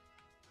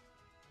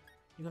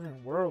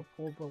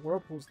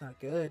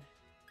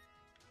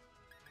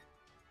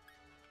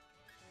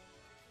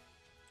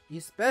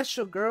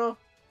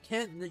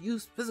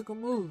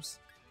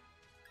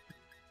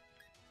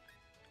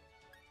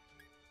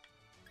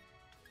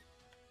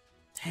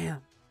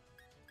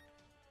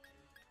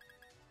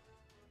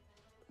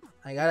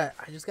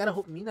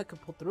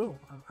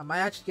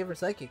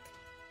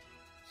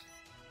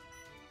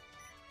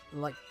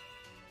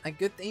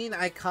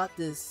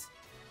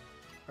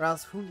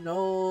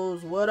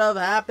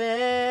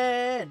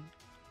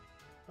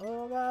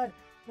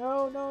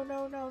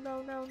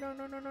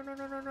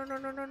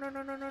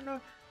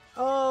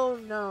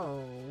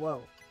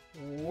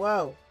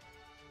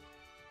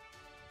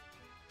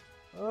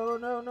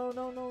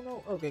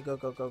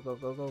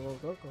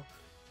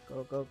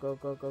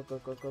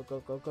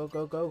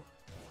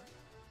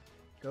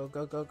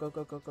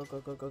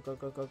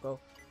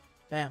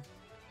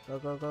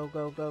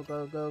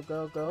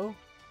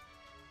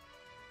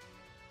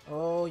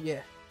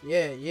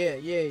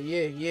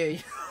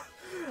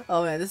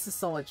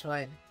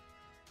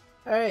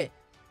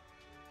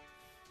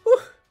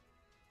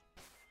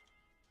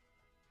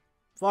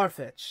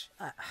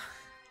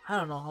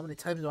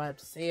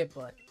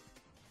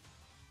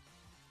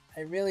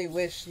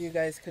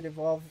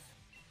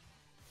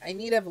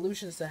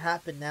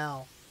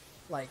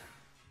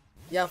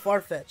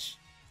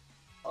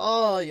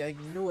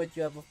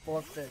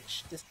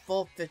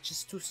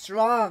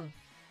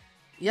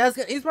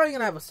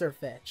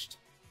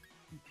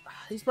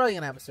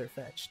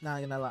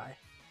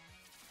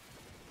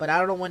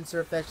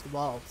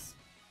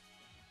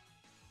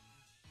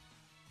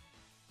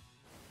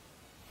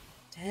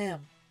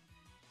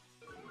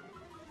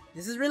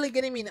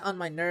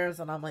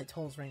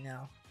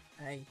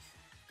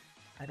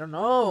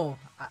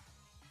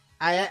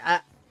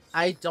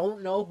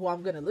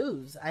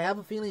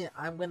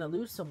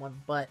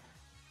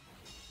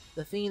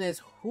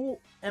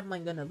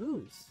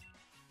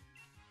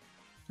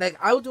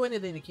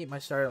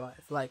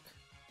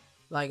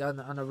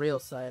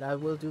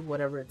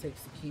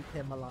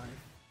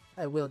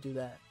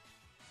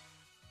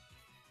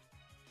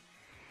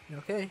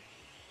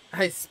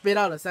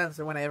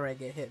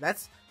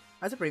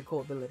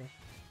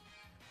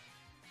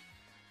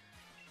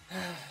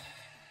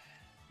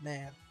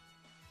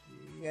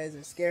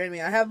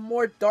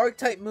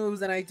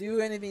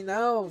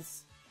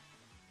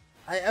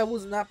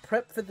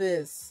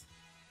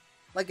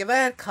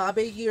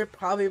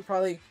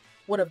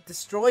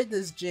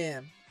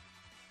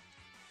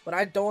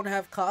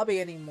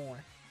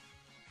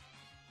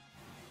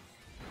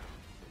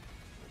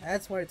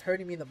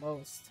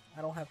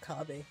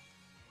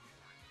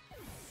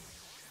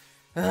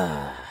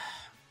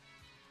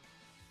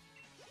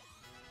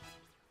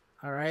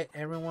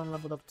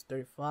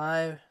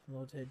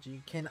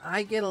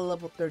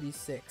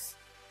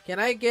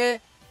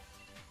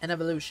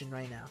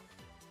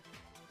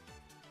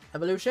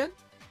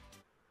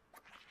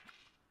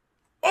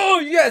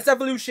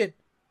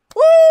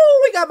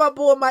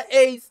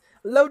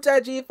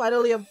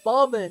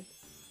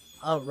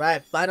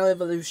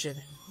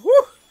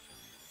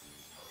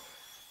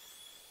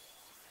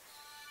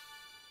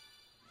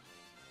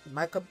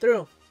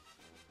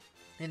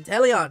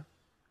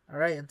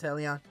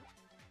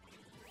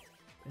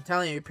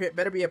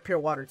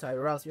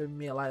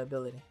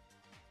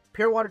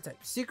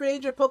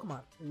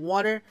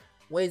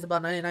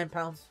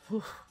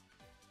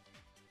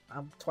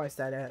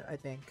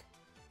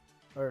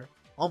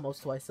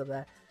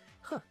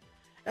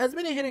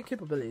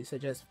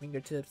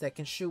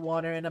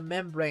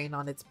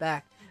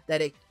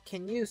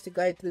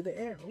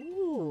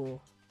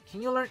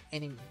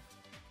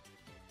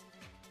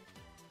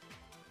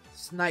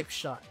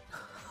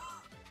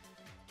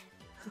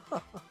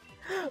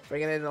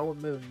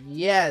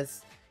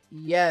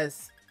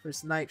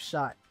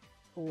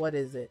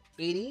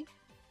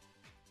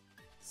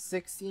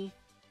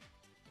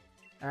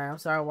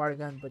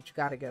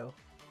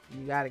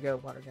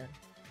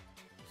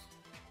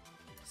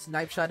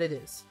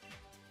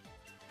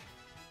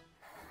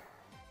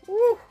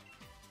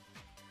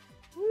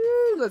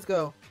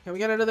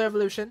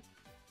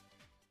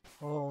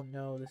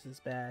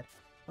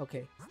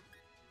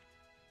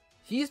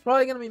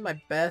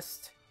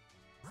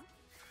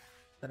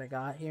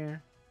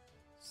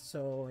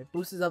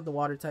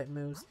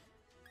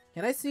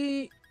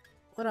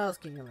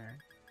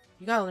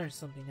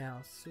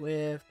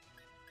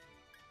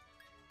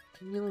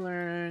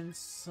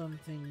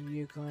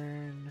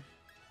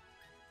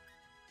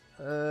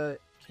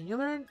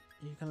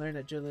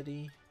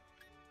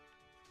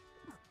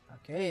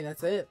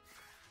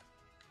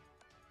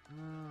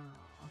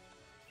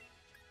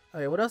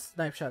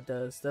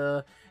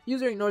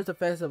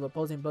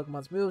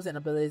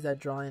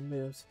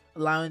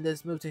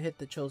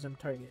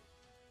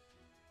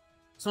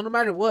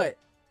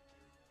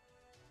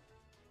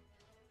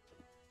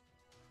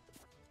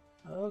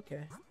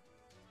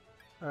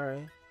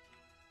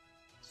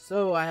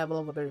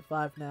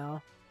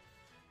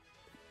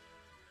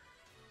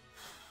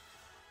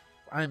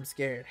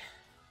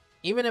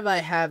 Even if I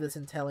have this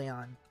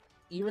Inteleon,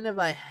 even if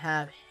I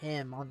have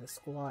him on the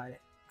squad,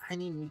 I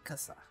need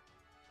Mikasa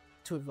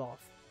to evolve.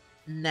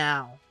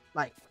 Now.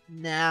 Like,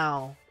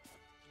 now.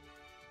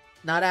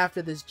 Not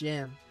after this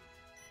gym.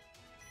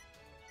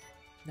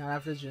 Not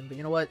after this gym, but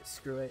you know what?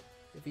 Screw it.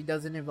 If he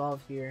doesn't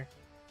evolve here.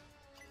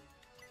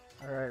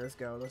 Alright, let's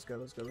go. Let's go,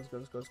 let's go, let's go,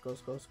 let's go, let's go,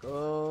 let's go, let's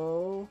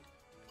go.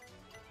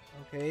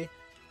 Okay.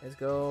 Let's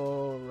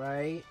go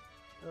right.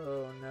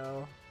 Oh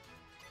no.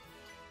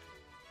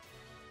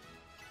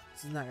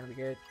 This is not gonna be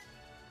good.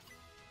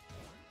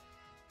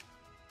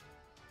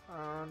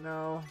 Oh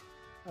no.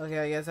 Okay,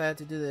 I guess I had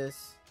to do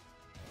this.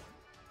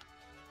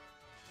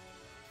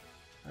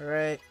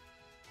 Alright.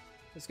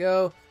 Let's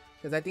go.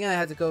 Because I think I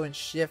had to go and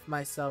shift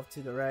myself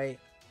to the right.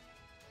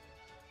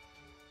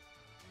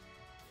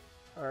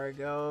 Alright,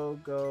 go,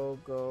 go,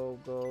 go,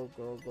 go,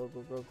 go, go,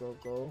 go, go, go,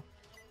 go.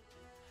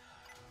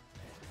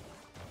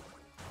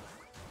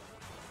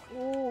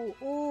 Ooh,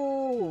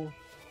 ooh.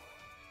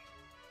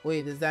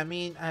 Wait, does that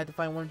mean I had to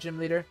find one gym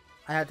leader?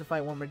 I had to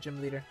fight one more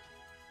gym leader.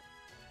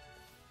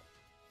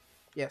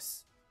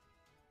 Yes.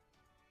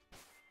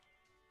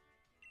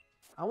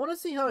 I want to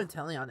see how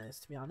Inteleon is,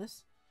 to be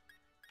honest.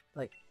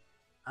 Like,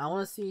 I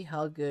want to see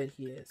how good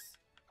he is.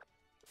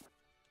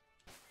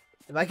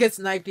 If I get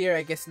sniped here,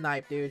 I get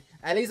sniped, dude.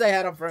 At least I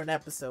had him for an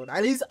episode.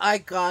 At least I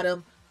got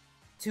him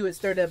to his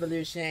third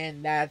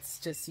evolution. That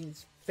just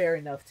seems fair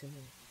enough to me.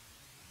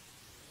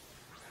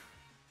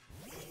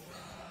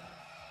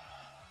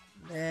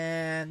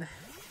 Man.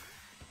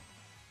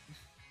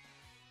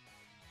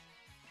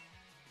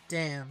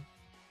 Damn.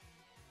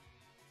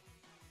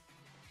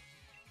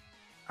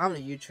 I'm gonna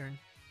U-turn.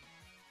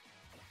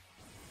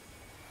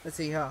 Let's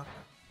see how.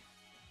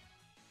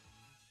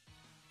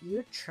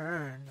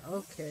 U-turn.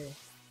 Okay.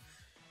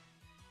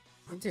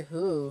 Into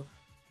who?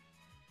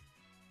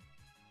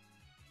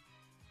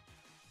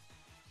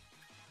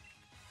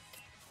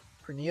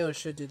 Pernio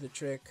should do the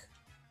trick.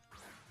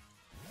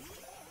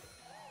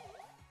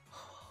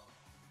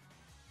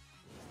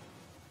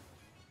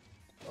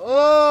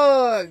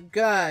 Oh,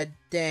 god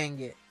dang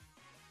it.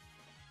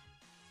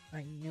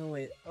 I knew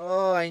it.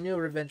 Oh, I knew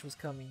revenge was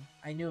coming.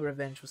 I knew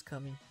revenge was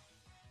coming.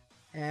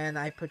 And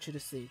I put you to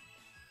sleep.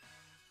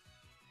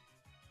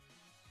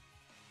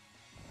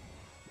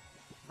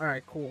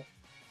 Alright, cool.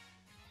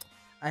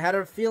 I had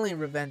a feeling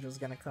revenge was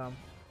gonna come.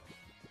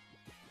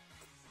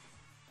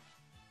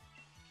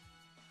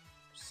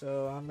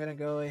 So I'm gonna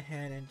go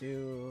ahead and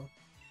do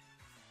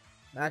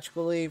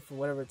Magical Leap for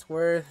whatever it's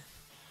worth.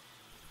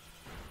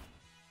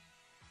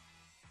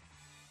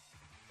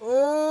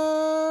 Oh,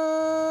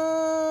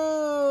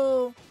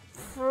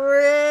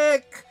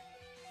 frick!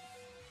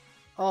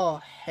 Oh,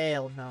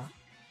 hell no.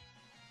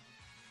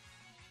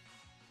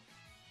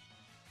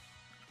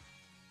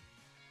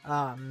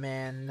 Oh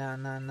man, no.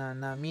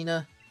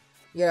 Mina,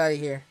 get out of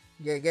here.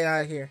 Get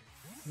out of here.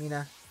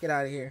 Mina, get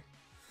out of here.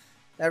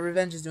 That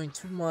revenge is doing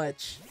too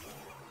much.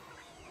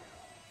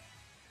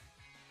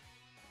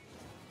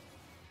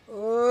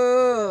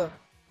 Oh.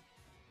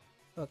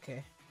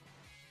 Okay.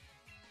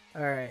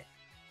 Alright.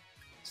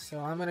 So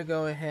I'm gonna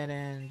go ahead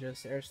and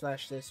just air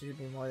slash this. Should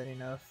be more than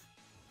enough.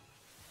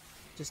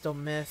 Just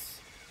don't miss.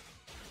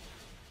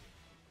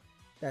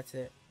 That's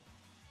it.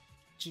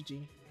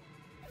 GG.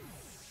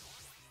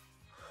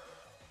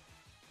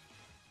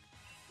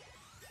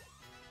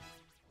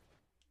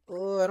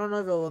 Oh, I don't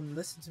know if it'll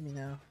listen to me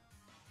now.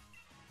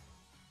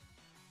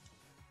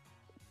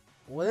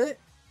 What?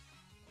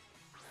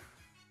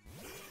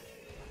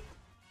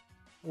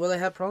 Will I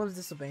have problems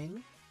disobeying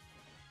me?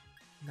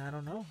 I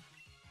don't know.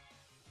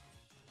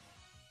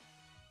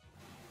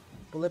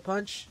 Bullet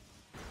punch.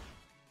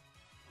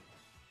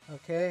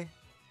 Okay.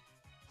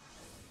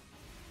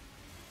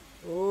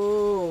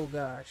 Oh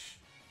gosh.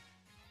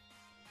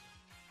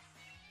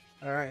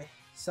 Alright.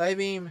 Side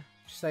beam.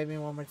 Side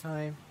beam one more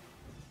time.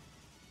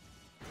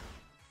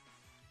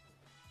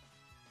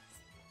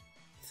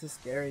 This is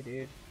scary,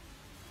 dude.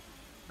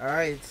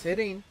 Alright, it's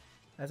hitting.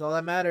 That's all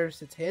that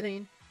matters. It's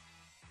hitting.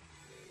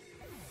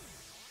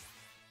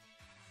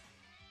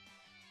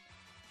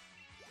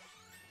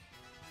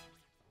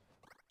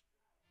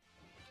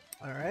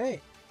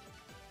 Alright.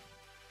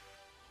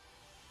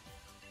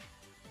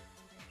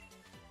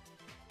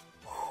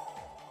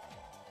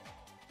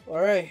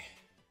 Alright.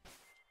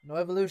 No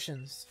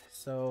evolutions.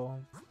 So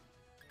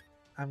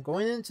I'm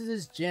going into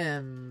this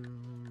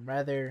gym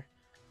rather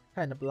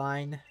kind of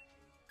blind.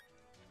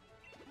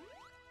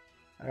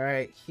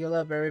 Alright, heal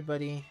up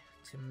everybody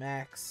to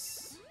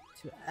max.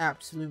 To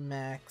absolute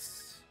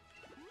max.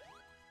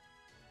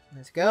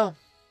 Let's go.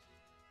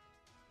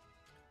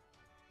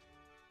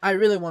 I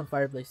really want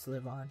Fireblaze to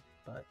live on,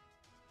 but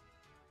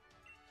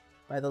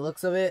by the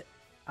looks of it,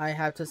 I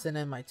have to send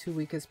in my 2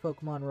 weakest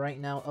Pokemon right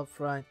now up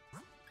front.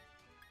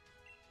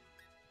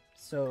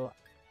 So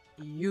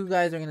you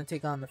guys are going to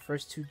take on the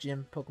first 2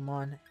 gym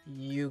Pokemon.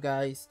 You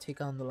guys take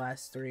on the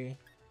last 3.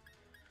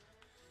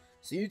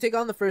 So you take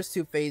on the first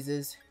 2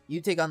 phases. You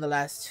take on the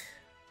last,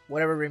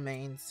 whatever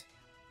remains.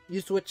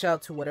 You switch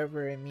out to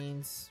whatever it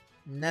means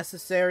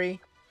necessary.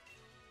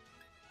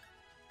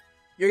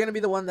 You're gonna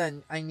be the one that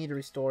I need to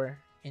restore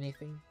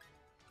anything.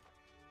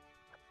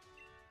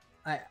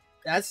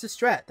 That's the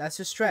strat. That's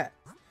the strat.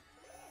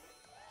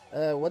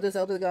 What does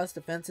Elder God's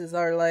defenses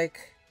are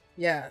like?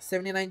 Yeah,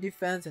 79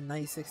 defense and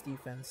 96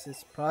 defense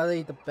is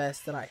probably the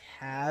best that I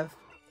have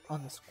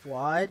on the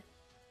squad.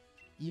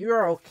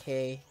 You're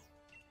okay.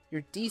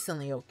 You're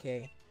decently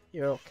okay.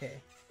 You're okay.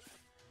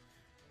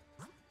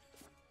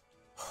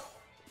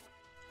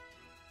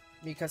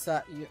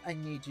 Mikasa, I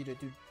need you to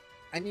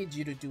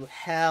do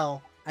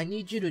hell. I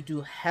need you to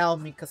do hell,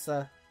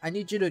 Mikasa. I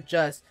need you to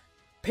just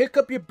pick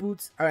up your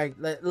boots. Alright,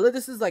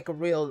 this is like a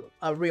real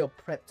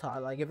prep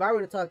talk. Like, if I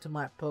were to talk to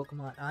my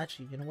Pokemon,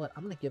 actually, you know what?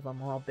 I'm gonna give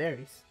them all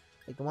berries.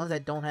 Like, the ones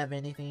that don't have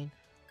anything.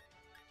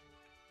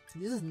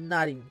 This is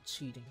not even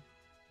cheating.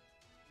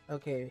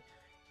 Okay.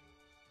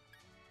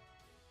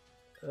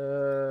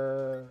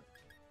 What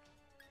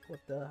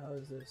the hell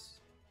is this?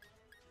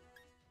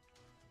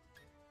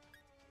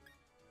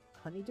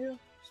 Honeydew?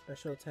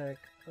 Special attack.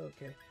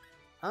 Okay.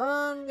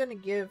 I'm gonna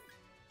give...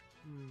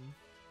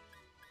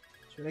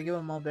 Should I give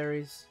him all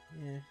berries?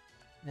 Yeah.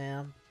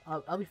 Nah,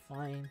 I'll be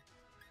fine.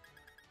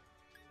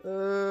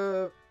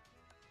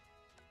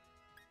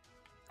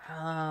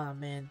 Ah,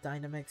 man.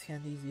 Dynamax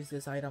candies use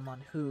this item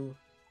on who?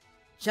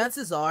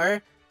 Chances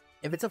are,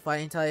 if it's a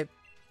fighting type,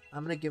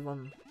 I'm gonna give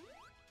him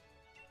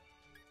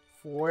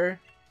 4.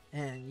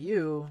 And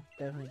you,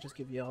 definitely just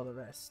give you all the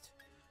rest.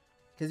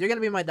 Because you're gonna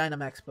be my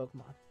Dynamax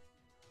Pokemon.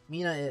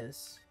 Mina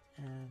is.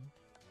 And...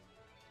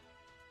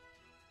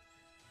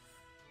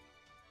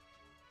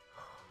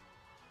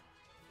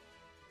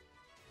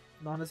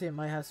 honestly, it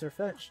might have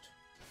Surfetched.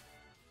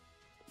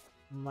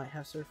 Might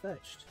have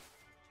Surfetched.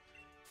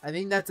 I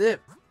think that's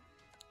it.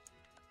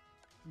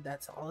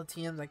 That's all the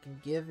TMs I can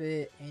give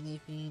it.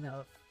 Anything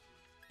of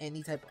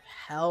any type of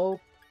help.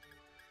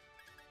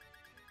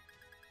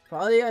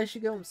 Probably I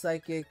should give him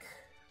Psychic.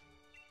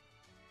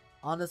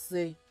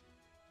 Honestly.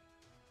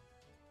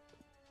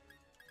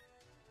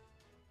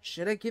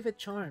 Should I give it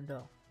Charm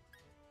though?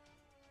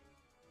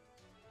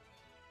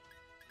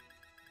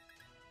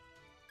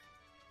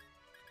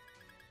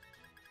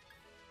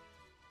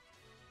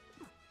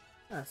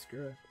 Ah,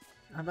 screw it.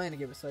 I'm not gonna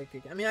give it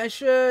Psychic. I mean, I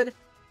should.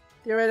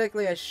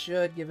 Theoretically, I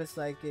should give it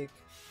Psychic.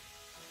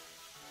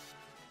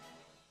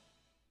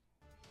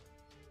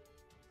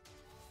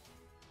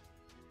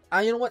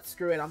 You know what?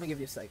 Screw it. I'm gonna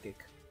give you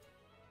Psychic.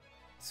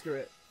 Screw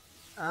it.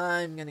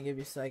 I'm gonna give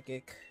you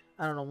Psychic.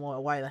 I don't know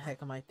why the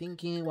heck am I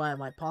thinking? Why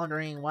am I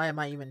pondering? Why am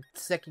I even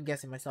second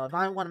guessing myself? If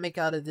I want to make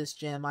out of this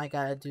gym, I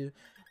gotta do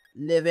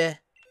live it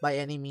by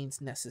any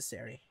means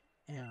necessary.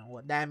 And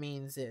what that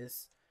means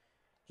is,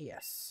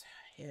 yes,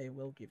 I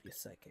will give you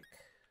Psychic.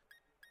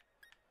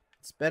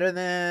 It's better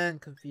than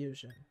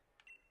Confusion.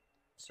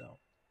 So,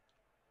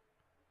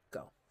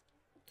 go.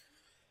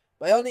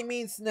 By any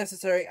means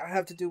necessary, I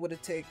have to do what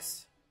it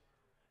takes.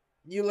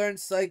 You learn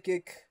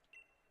Psychic.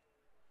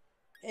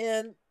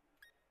 And...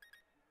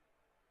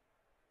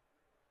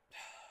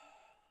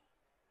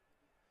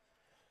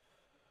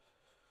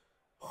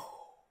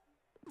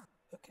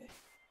 okay.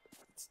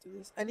 Let's do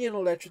this. I need an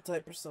Electric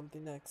type or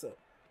something next up.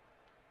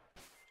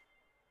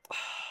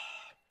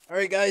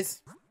 Alright,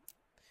 guys.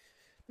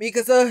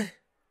 Mikasa,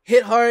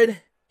 hit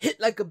hard. Hit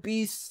like a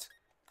beast.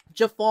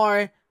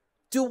 Jafar,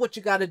 do what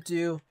you gotta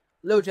do.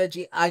 Lil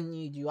Reggie, I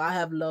need you. I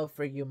have love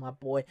for you, my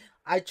boy.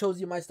 I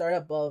chose you my start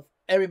above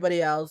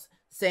everybody else,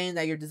 saying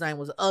that your design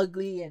was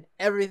ugly and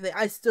everything.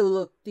 I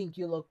still think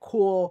you look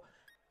cool.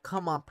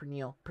 Come on,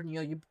 Pernille.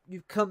 Pernille,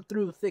 you've come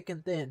through thick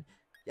and thin.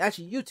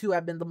 Actually, you two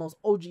have been the most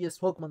OGest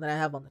Pokemon that I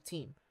have on the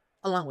team,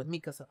 along with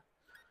Mikasa.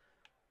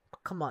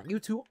 Come on, you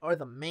two are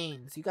the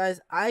mains. You guys,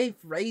 I've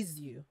raised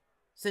you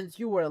since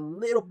you were a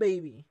little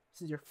baby.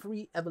 This is your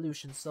free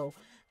evolution. So,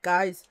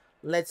 guys,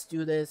 let's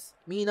do this.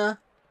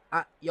 Mina,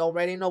 you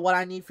already know what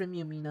I need from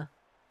you, Mina.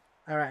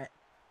 Alright.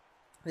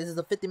 This is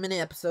a 50-minute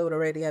episode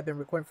already. I've been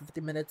recording for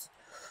 50 minutes.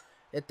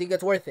 I think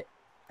it's worth it.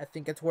 I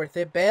think it's worth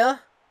it. BEA,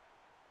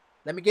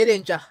 let me get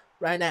in ya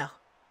right now.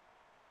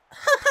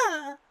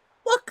 Haha!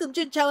 Welcome,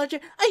 Gym Challenger.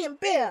 I am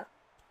BEA.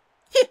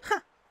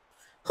 Ha!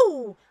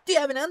 Ooh, do you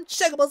have an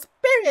unshakable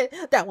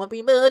spirit that won't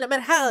be moved no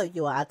matter how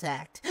you are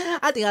attacked?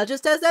 I think I'll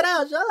just test that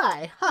out, shall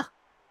I? Huh.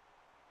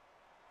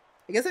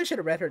 I guess I should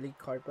have read her lead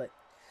card, but...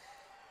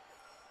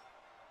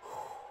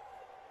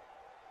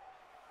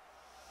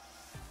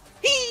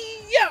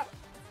 Hee-ya!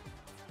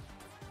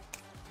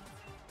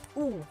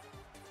 Ooh.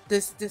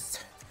 This...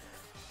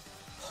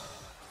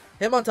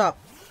 Him on top.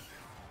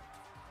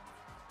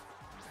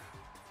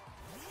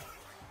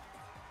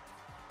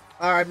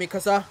 Alright,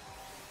 Mikasa.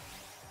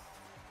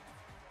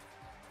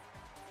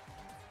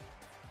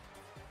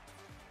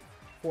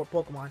 For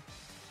Pokemon.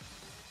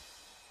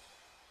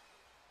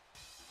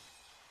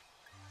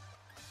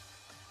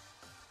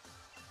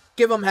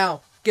 Give him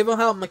hell. Give him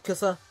hell,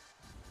 Mikasa.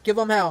 Give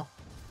him hell.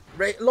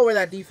 Lower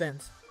that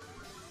defense.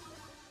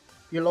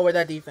 You lower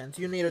that defense.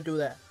 You need to do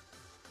that.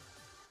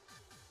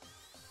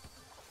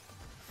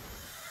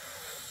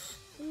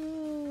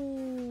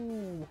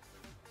 Ooh.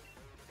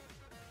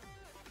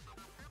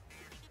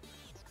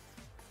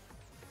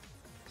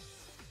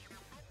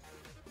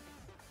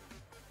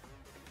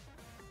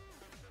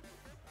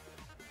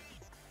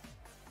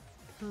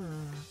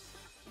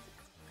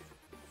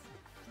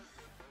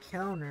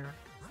 Counter.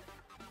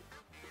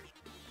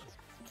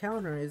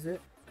 Counter, is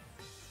it?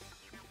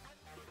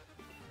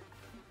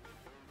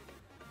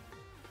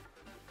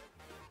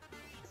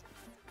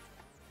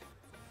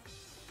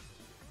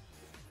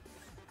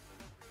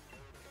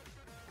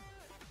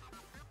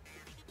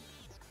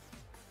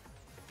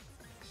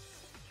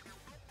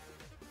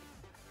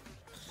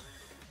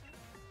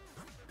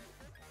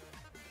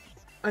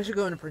 I should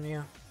go into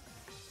Pernilla.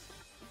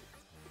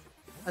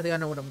 I think I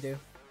know what I'm gonna do.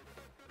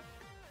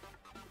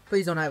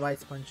 Please don't have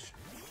Ice Punch.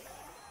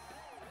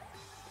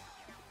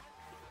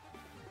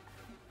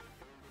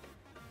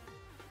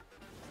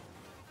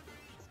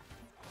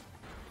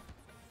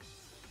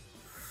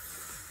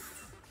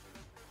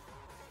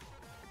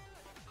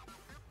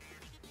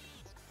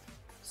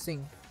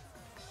 Sing.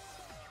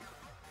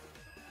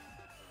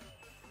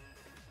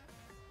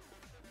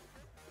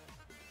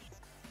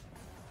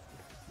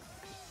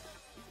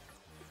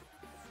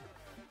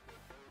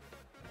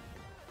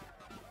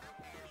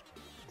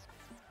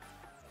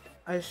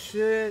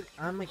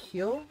 I'm a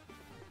heal?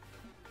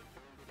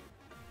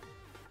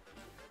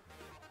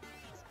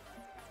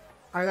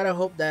 I gotta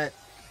hope that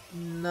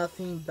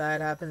nothing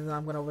bad happens and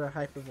I'm gonna over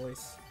Hyper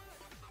Voice.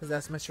 Because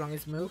that's my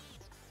strongest move.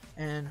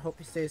 And hope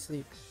you stay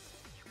asleep.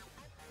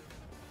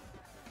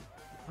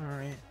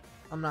 Alright.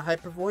 I'm gonna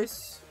Hyper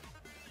Voice.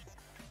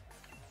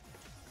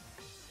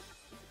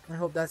 I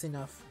hope that's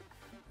enough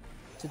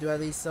to do at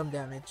least some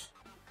damage.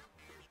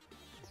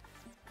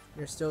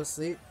 You're still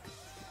asleep.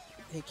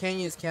 He can't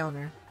use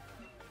counter.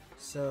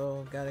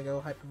 So, gotta go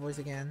Hyper Voice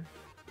again.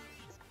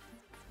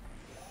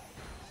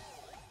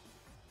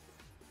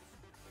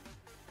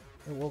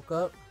 It woke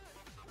up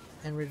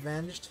and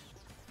revenged.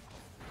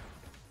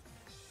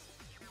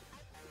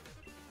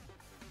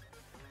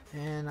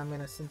 And I'm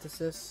gonna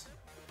Synthesis.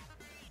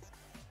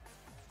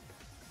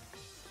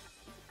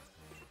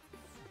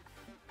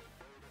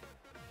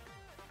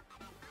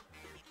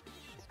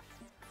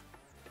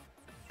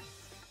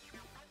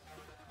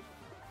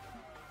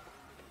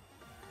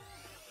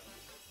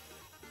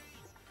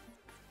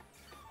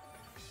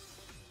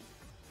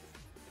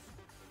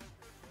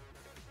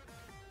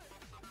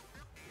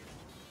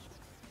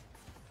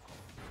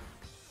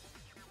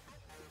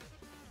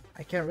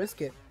 I can't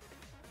risk it.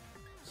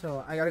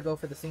 So I gotta go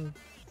for the Sing.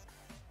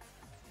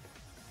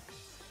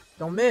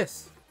 Don't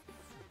miss!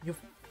 You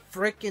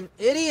freaking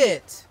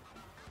idiot!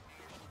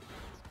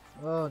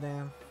 Oh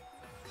damn.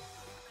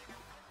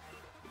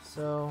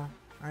 So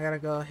I gotta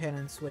go ahead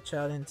and switch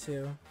out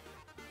into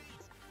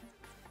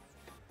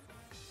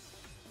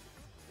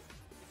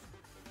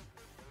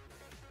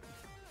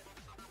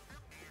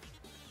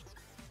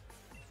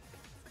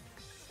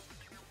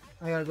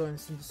I gotta go in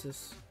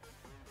Synthesis.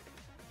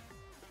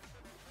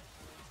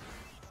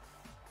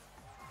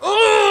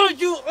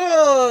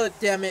 Oh,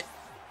 damn it.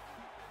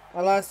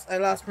 I lost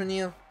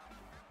Pernilla.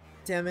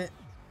 Damn it.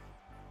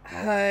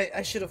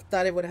 I should have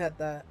thought it would have had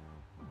that.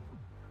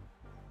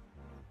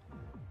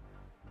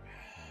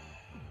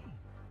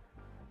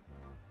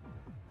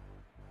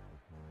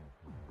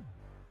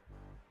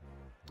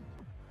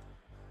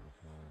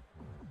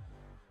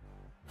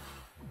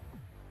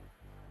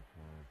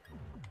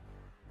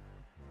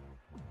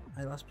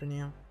 I lost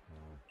Pernilla.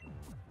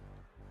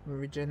 I'm a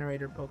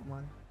regenerator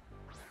Pokemon.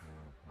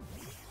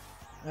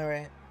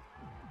 Alright.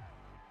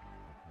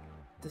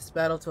 This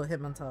battle to a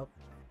Hitmontop.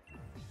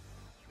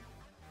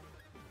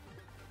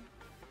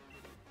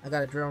 I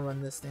gotta drill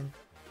run this thing.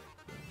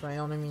 By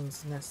all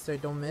means necessary,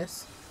 don't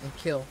miss. And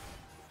kill.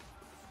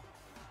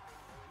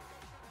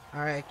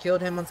 Alright, I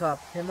killed Hitmontop.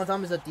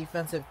 Hitmontop is a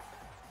defensive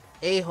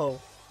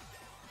a-hole.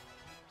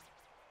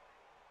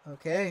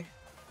 Okay.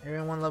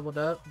 Everyone leveled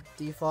up.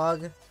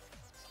 Defog.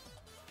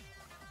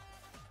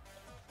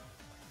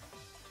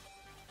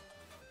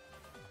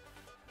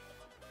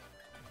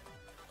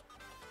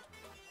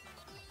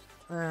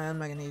 I'm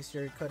not gonna use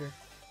your cutter.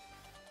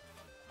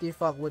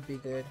 Defog would be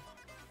good.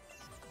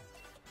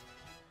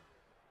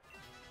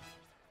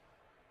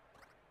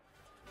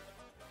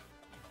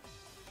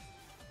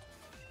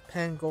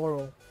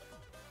 Pangoro.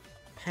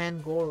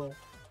 Pangoro.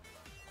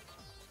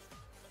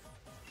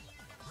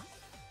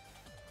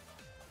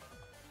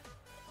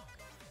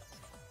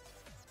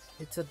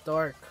 It's a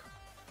dark.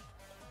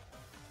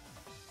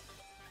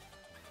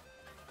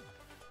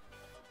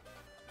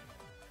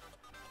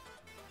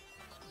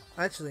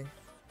 Actually.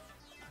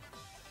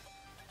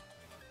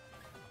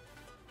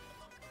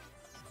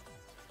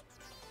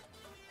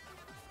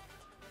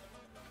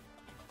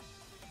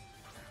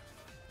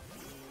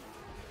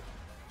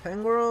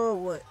 Pangoro,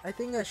 what? I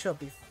think I shall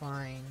be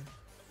fine.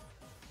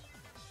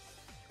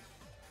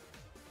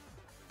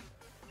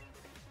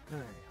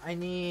 Alright, I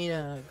need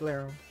a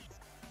Glaro.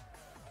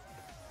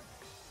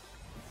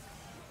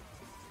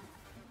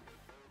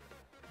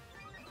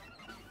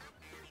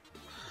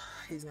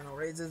 He's gonna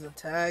raise his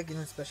attack and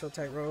his special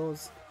attack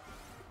rolls.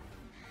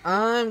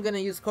 I'm gonna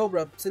use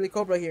Cobra, Silly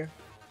Cobra here.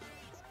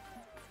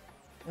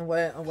 And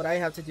what I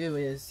have to do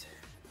is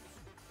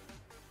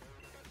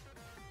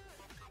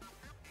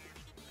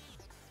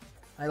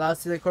I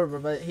lost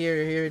Silicobra, but here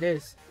it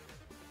is.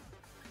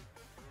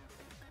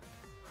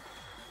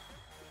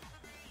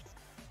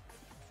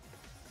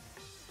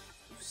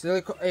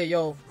 Hey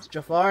yo,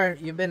 Jafar,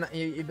 you've been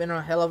on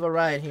a hell of a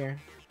ride here.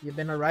 You've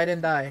been a ride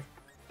and die.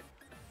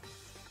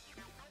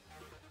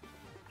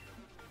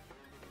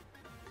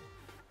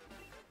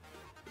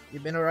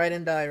 You've been a ride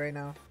and die right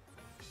now.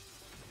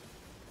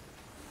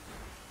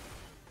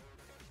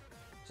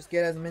 Just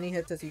get as many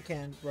hits as you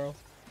can, bro.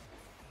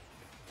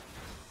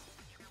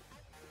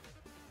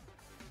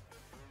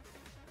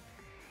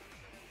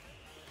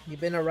 You've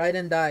been a ride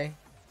and die.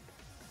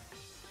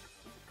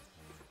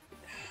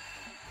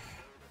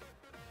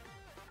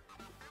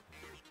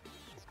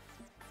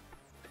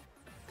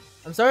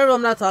 I'm sorry if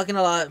I'm not talking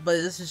a lot, but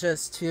this is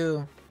just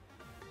too...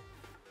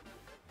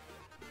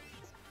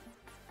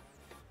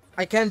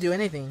 I can't do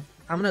anything.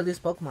 I'm gonna lose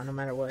Pokemon no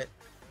matter what.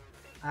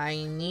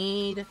 I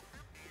need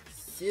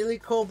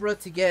Silicobra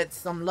to get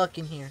some luck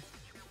in here.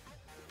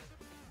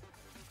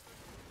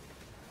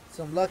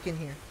 Some luck in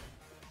here.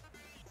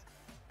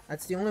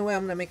 That's the only way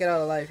I'm gonna make it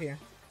out alive here.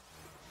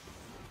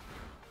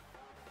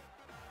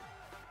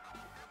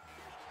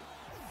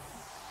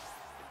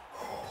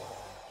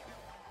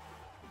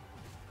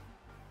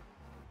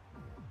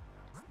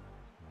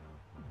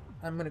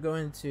 I'm gonna go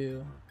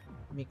into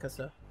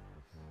Mikasa.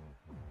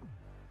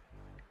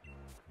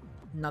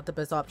 Not the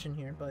best option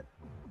here, but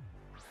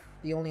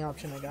the only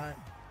option I got.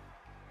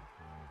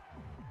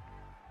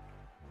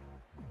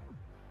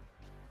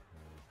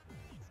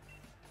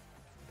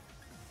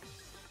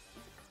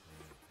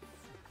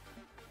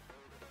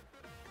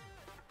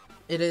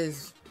 It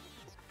is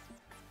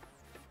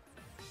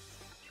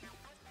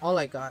all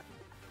I got.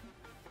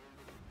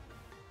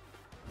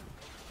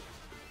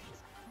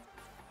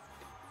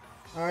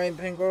 Alright,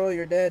 Pangoro,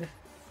 you're dead.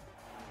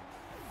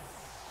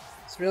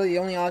 It's really the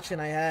only option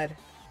I had.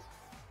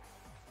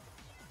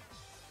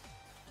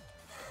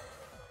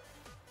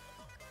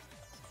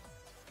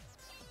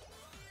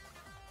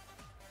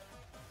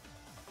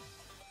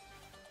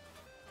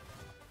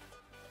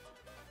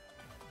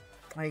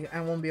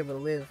 I won't be able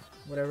to live.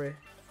 Whatever.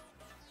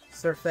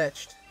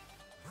 Surfetched.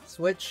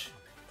 Switch.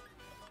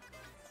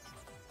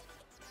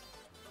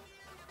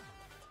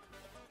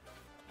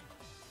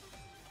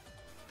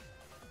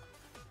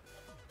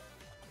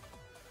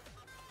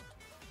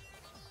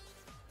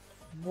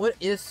 What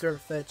is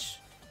Surfetch?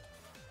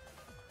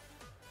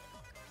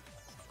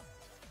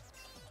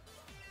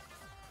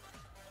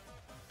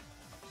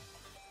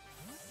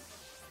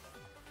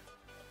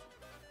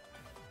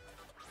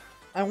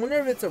 I wonder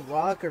if it's a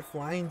rock or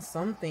flying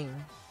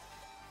something.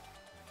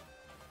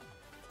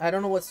 I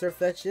don't know what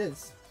Surfetch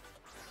is.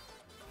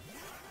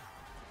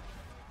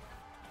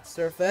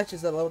 Surfetch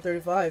is at level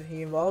 35.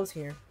 He evolves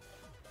here.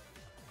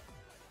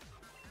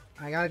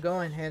 I gotta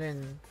go ahead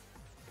and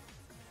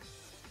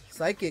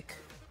Psychic.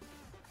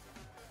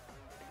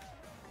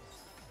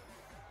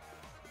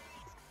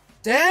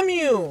 Damn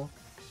you!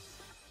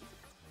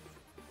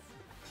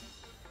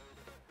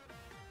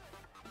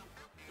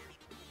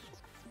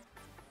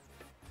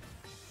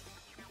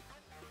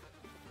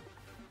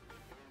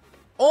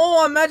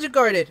 Oh, I'm magic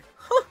guarded.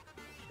 Huh.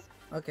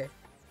 Okay,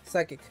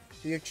 Psychic.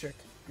 Do your trick.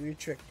 Do your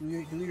trick.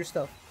 Do your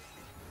stuff.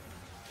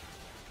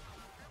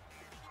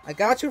 I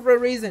got you for a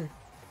reason.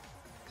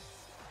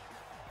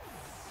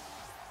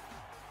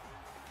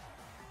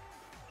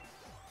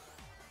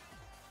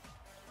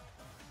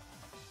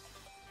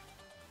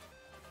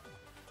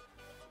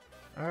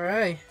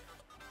 Alright.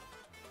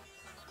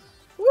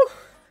 Woo!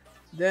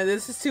 Yeah,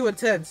 this is too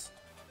intense.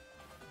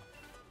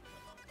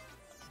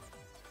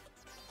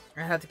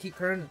 I have to keep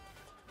current.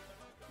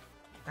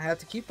 I have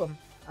to keep him.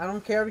 I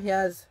don't care if he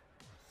has...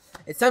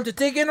 It's time to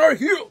dig in our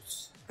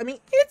heels! I mean,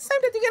 it's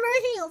time to dig in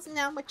our heels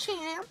now, my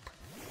champ!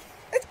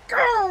 Let's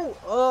go!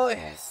 Oh,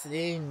 yes,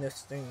 in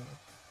this thing.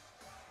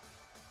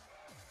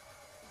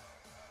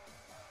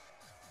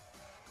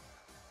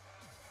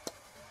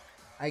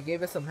 I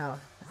gave it somehow,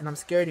 and I'm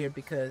scared here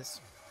because...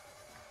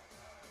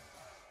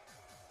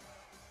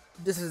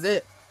 This is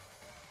it.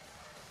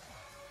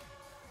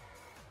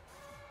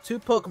 2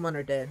 Pokemon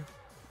are dead.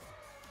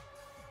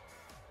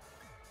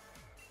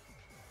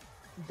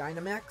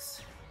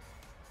 Dynamax.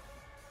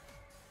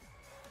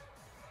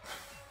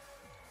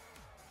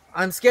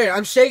 I'm scared.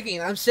 I'm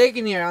shaking. I'm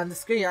shaking here on the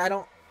screen. I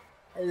don't...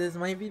 This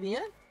might be the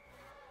end.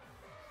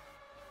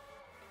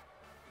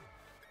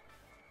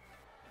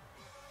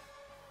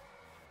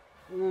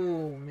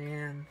 Ooh,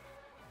 man.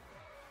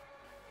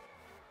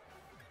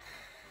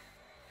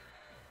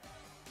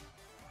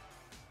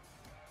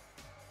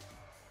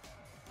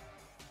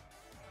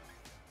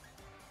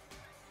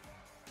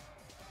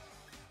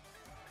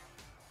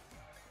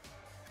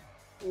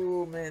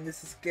 Ooh, man,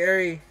 this is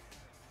scary.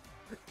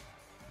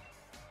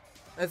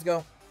 Let's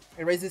go.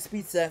 It raises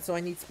speed stat, so I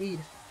need speed.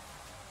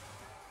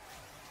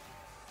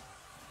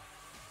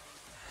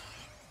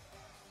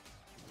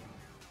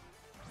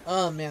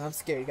 Oh, man, I'm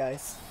scared,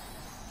 guys.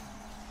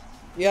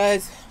 You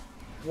guys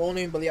won't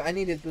even believe I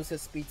need to boost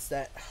his speed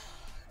stat.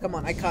 Come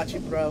on, I caught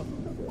you, bro.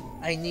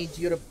 I need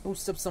you to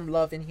boost up some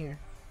love in here.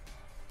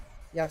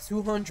 You have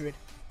 200.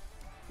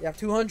 You have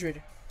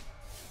 200.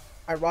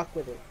 I rock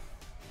with it.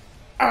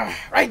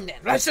 Right then,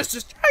 let's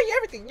just try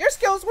everything. Your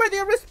skill is worthy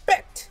of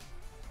respect.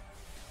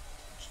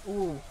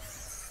 Ooh.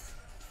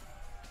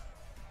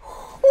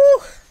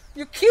 Ooh.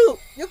 You're cute.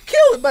 You're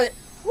cute, but...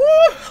 Ooh.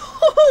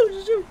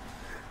 Oh, shoot.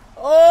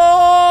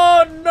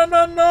 Oh, no,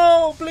 no,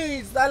 no.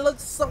 Please. That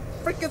looks so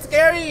freaking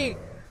scary.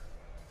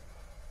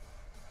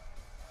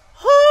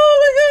 Oh,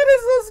 my God.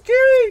 It's so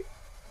scary.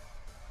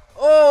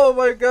 Oh,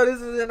 my God.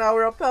 This is an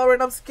hour of power,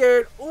 and I'm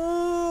scared.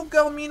 Ooh,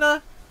 go,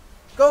 Mina.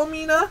 Go,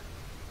 Mina.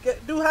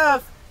 Do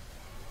half.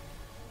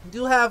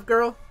 Do have,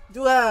 girl.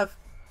 Do have.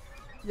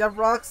 You have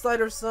rock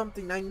slide or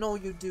something. I know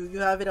you do. You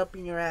have it up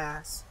in your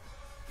ass.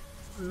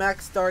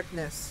 Max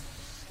darkness.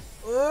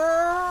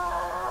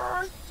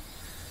 Whoa,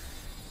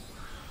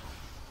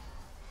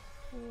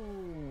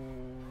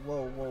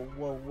 whoa,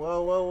 whoa,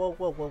 whoa, whoa, whoa,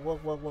 whoa, whoa, whoa,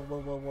 whoa, whoa, whoa,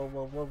 whoa, whoa,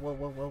 whoa, whoa, whoa,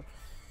 whoa, whoa.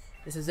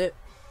 This is it.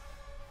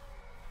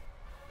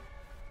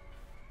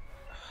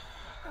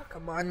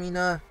 Come on,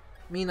 Mina.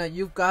 Mina,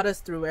 you've got us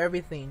through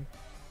everything.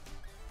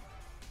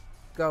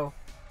 Go.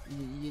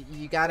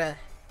 You gotta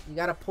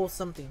pull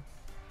something.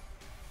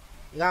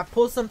 You gotta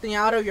pull something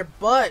out of your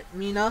butt,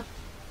 Mina.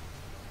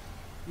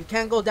 You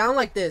can't go down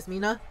like this,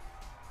 Mina.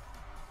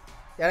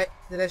 Got it?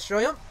 Did I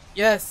destroy him?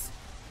 Yes.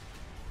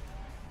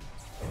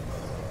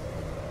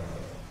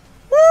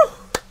 Woo!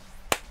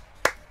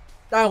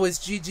 That was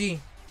GG.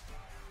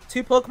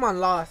 2 Pokemon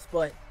lost,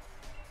 but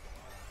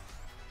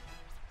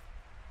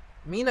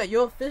Mina,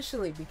 you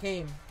officially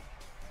became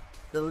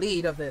the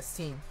lead of this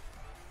team.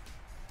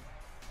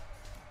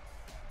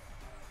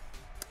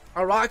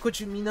 I rock with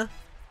you, Mina.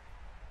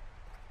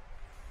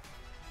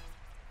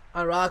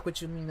 I rock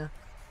with you, Mina.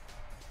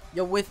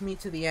 You're with me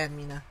to the end,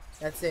 Mina.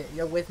 That's it.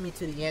 You're with me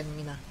to the end,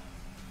 Mina.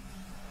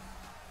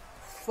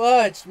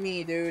 Fudge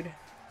me, dude.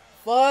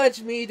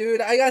 Fudge me, dude.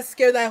 I got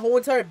scared that whole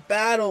entire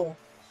battle.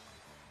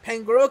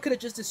 Pangoro could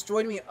have just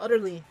destroyed me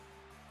utterly.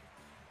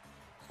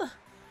 Huh.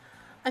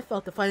 I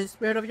felt the fighting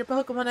spirit of your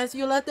Pokemon as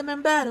you led them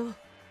in battle.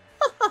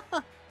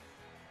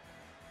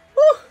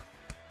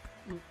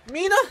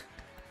 Mina,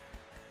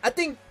 I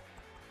think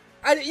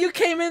you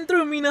came in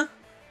through, Mina.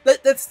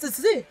 That's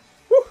it.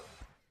 Woo.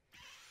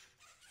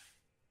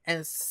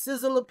 And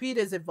Sizzlipede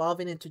is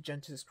evolving into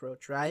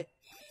Gentiscroach, right?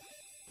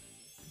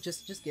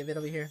 Just give it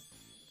over here.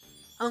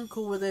 I'm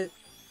cool with it.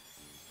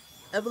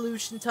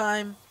 Evolution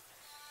time.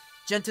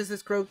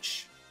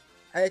 Gentiscroach.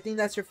 I think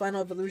that's your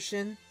final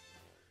evolution.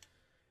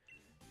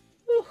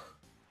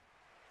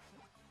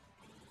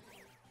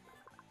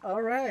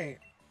 Alright.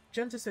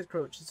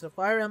 Gentiscroach is a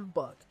fire and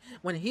bug.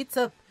 When it heats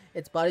up,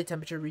 its body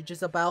temperature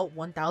reaches about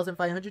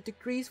 1,500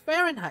 degrees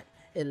Fahrenheit.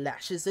 It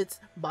lashes its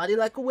body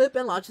like a whip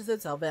and launches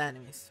itself at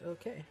enemies.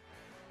 Okay.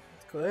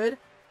 That's good.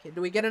 Okay,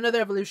 do we get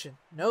another evolution?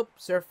 Nope.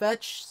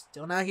 Surfetch,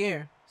 still not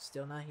here.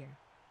 Still not here.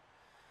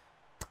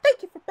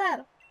 Thank you for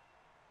battle.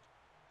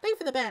 Thank you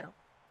for the battle.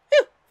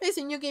 Phew!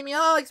 Facing you gave me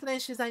all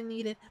explanations I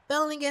needed.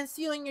 Battling against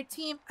you and your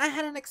team, I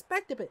hadn't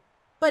expected it.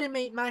 But it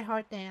made my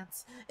heart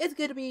dance. It's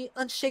good to be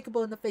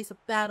unshakable in the face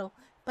of battle,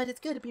 but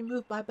it's good to be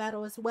moved by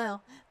battle as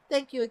well.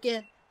 Thank you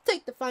again.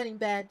 Take the fighting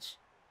badge.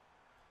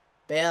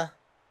 BEA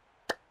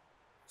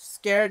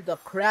scared the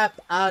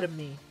crap out of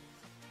me.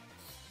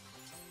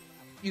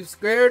 You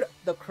scared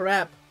the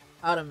crap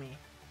out of me.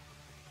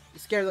 You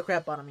scared the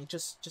crap out of me.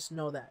 Just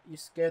know that. You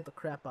scared the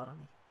crap out of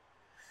me.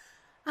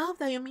 I hope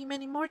that you'll meet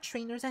many more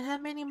trainers and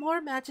have many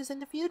more matches in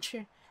the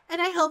future.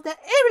 And I hope that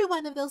every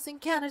one of those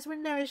encounters will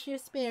nourish your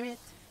spirit.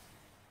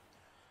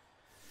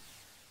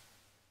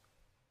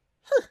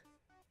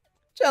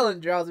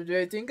 Challenger House of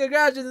 18,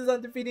 congratulations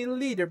on defeating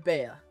leader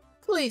BEA.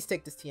 Please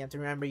take this TM to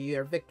remember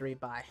your victory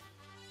by.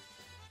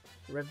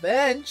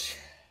 Revenge?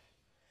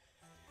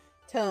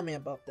 Tell me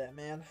about that,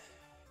 man.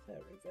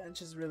 That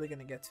revenge is really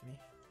gonna get to me.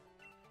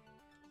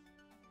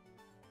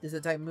 This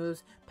attack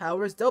moves.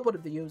 Power is doubled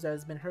if the user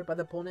has been hurt by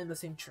the opponent in the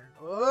same turn.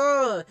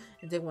 Ugh!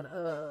 And take one.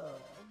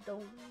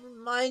 Don't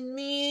remind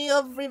me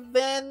of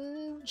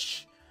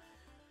revenge.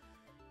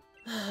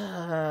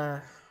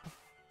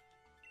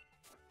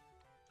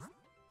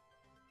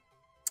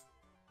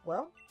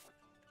 Well,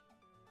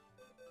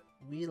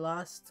 we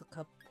lost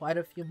quite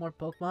a few more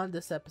Pokemon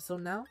this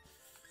episode now.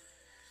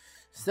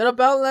 Instead of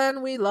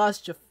Outland, we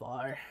lost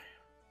Jafar.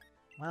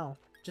 Wow,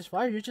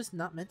 Jafar, you're just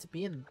not meant to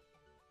be in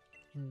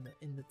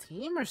the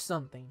team or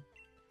something.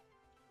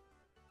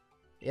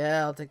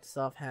 Yeah, I'll take this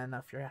offhand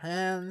off your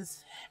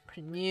hands.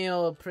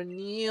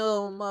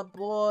 Pernille, my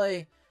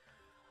boy.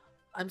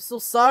 I'm so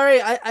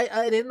sorry.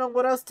 I didn't know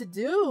what else to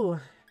do.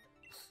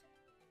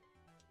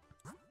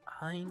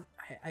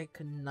 I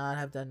could not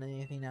have done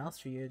anything else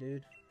for you,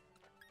 dude.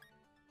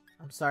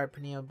 I'm sorry,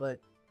 Pernille, but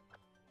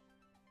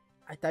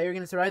I thought you were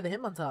gonna survive the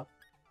Hitmontop.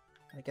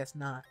 I guess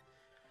not.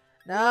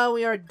 Now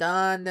we are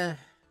done.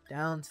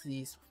 Down to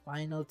these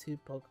final 2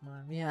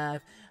 Pokemon. We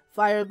have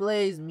Fire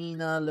Blaze,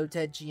 Mina,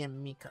 Loteji,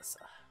 and Mikasa.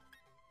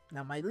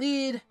 Now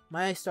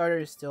my starter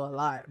is still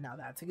alive. Now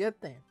that's a good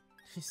thing.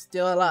 He's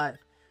still alive.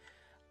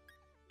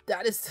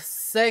 That is the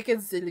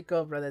second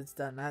Silicobra that's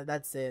done.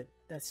 That's it.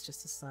 That's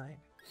just a sign.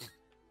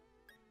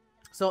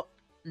 So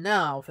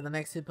now for the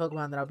next 2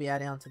 Pokemon that I'll be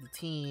adding onto the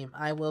team,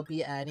 I will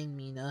be adding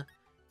Mina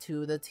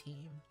to the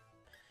team.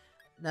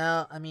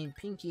 Now, I mean,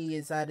 Pinky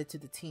is added to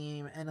the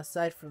team, and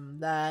aside from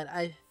that,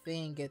 I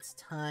think it's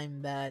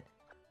time that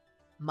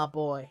my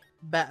boy,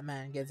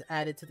 Batman, gets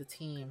added to the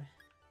team.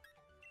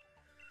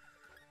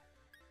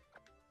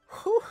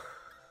 Whew.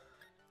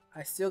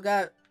 I still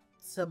got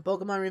some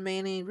Pokemon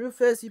remaining.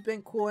 Rufus, you've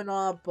been cool and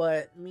all,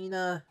 but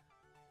Mina,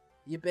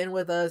 you've been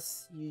with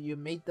us. You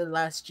made the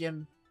last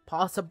gym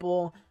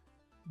possible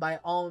by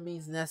all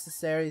means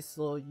necessary,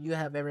 so you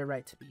have every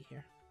right to be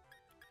here.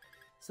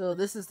 So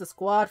this is the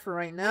squad for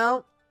right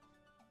now,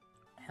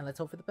 and let's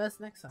hope for the best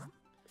next time.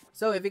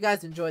 So if you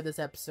guys enjoyed this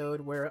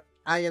episode where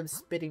I am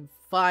spitting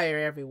fire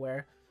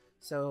everywhere,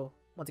 so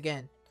once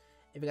again,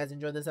 if you guys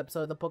enjoyed this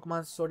episode of the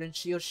Pokemon Sword and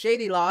Shield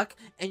Shadylocke,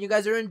 and you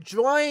guys are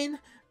enjoying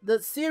the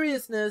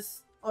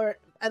seriousness, or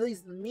at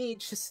least me,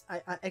 just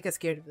I got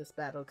scared of this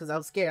battle because I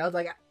was scared. I was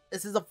like,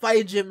 this is a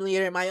fire gym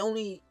leader, and my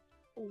only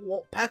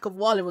pack of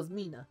wallet was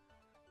Mina.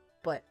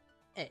 But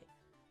hey,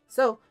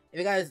 so if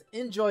you guys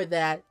enjoyed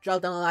that,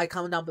 drop down a like,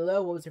 comment down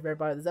below what was your favorite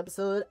part of this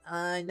episode.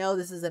 I know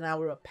this is an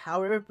hour of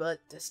power, but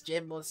this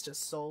gym was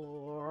just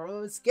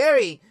so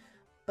scary.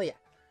 But yeah,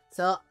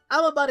 so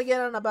I'm about to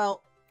get on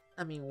about,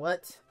 I mean,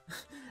 what?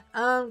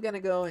 I'm gonna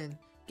go and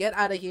get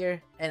out of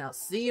here, and I'll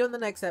see you in the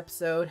next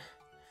episode.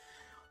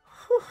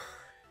 Whew.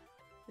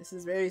 This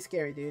is very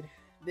scary, dude.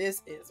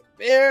 This is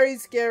very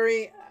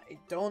scary. I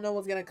don't know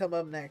what's gonna come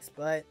up next,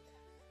 but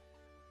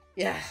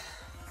yeah.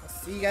 I'll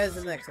see you guys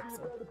in the next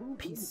episode.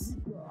 Peace.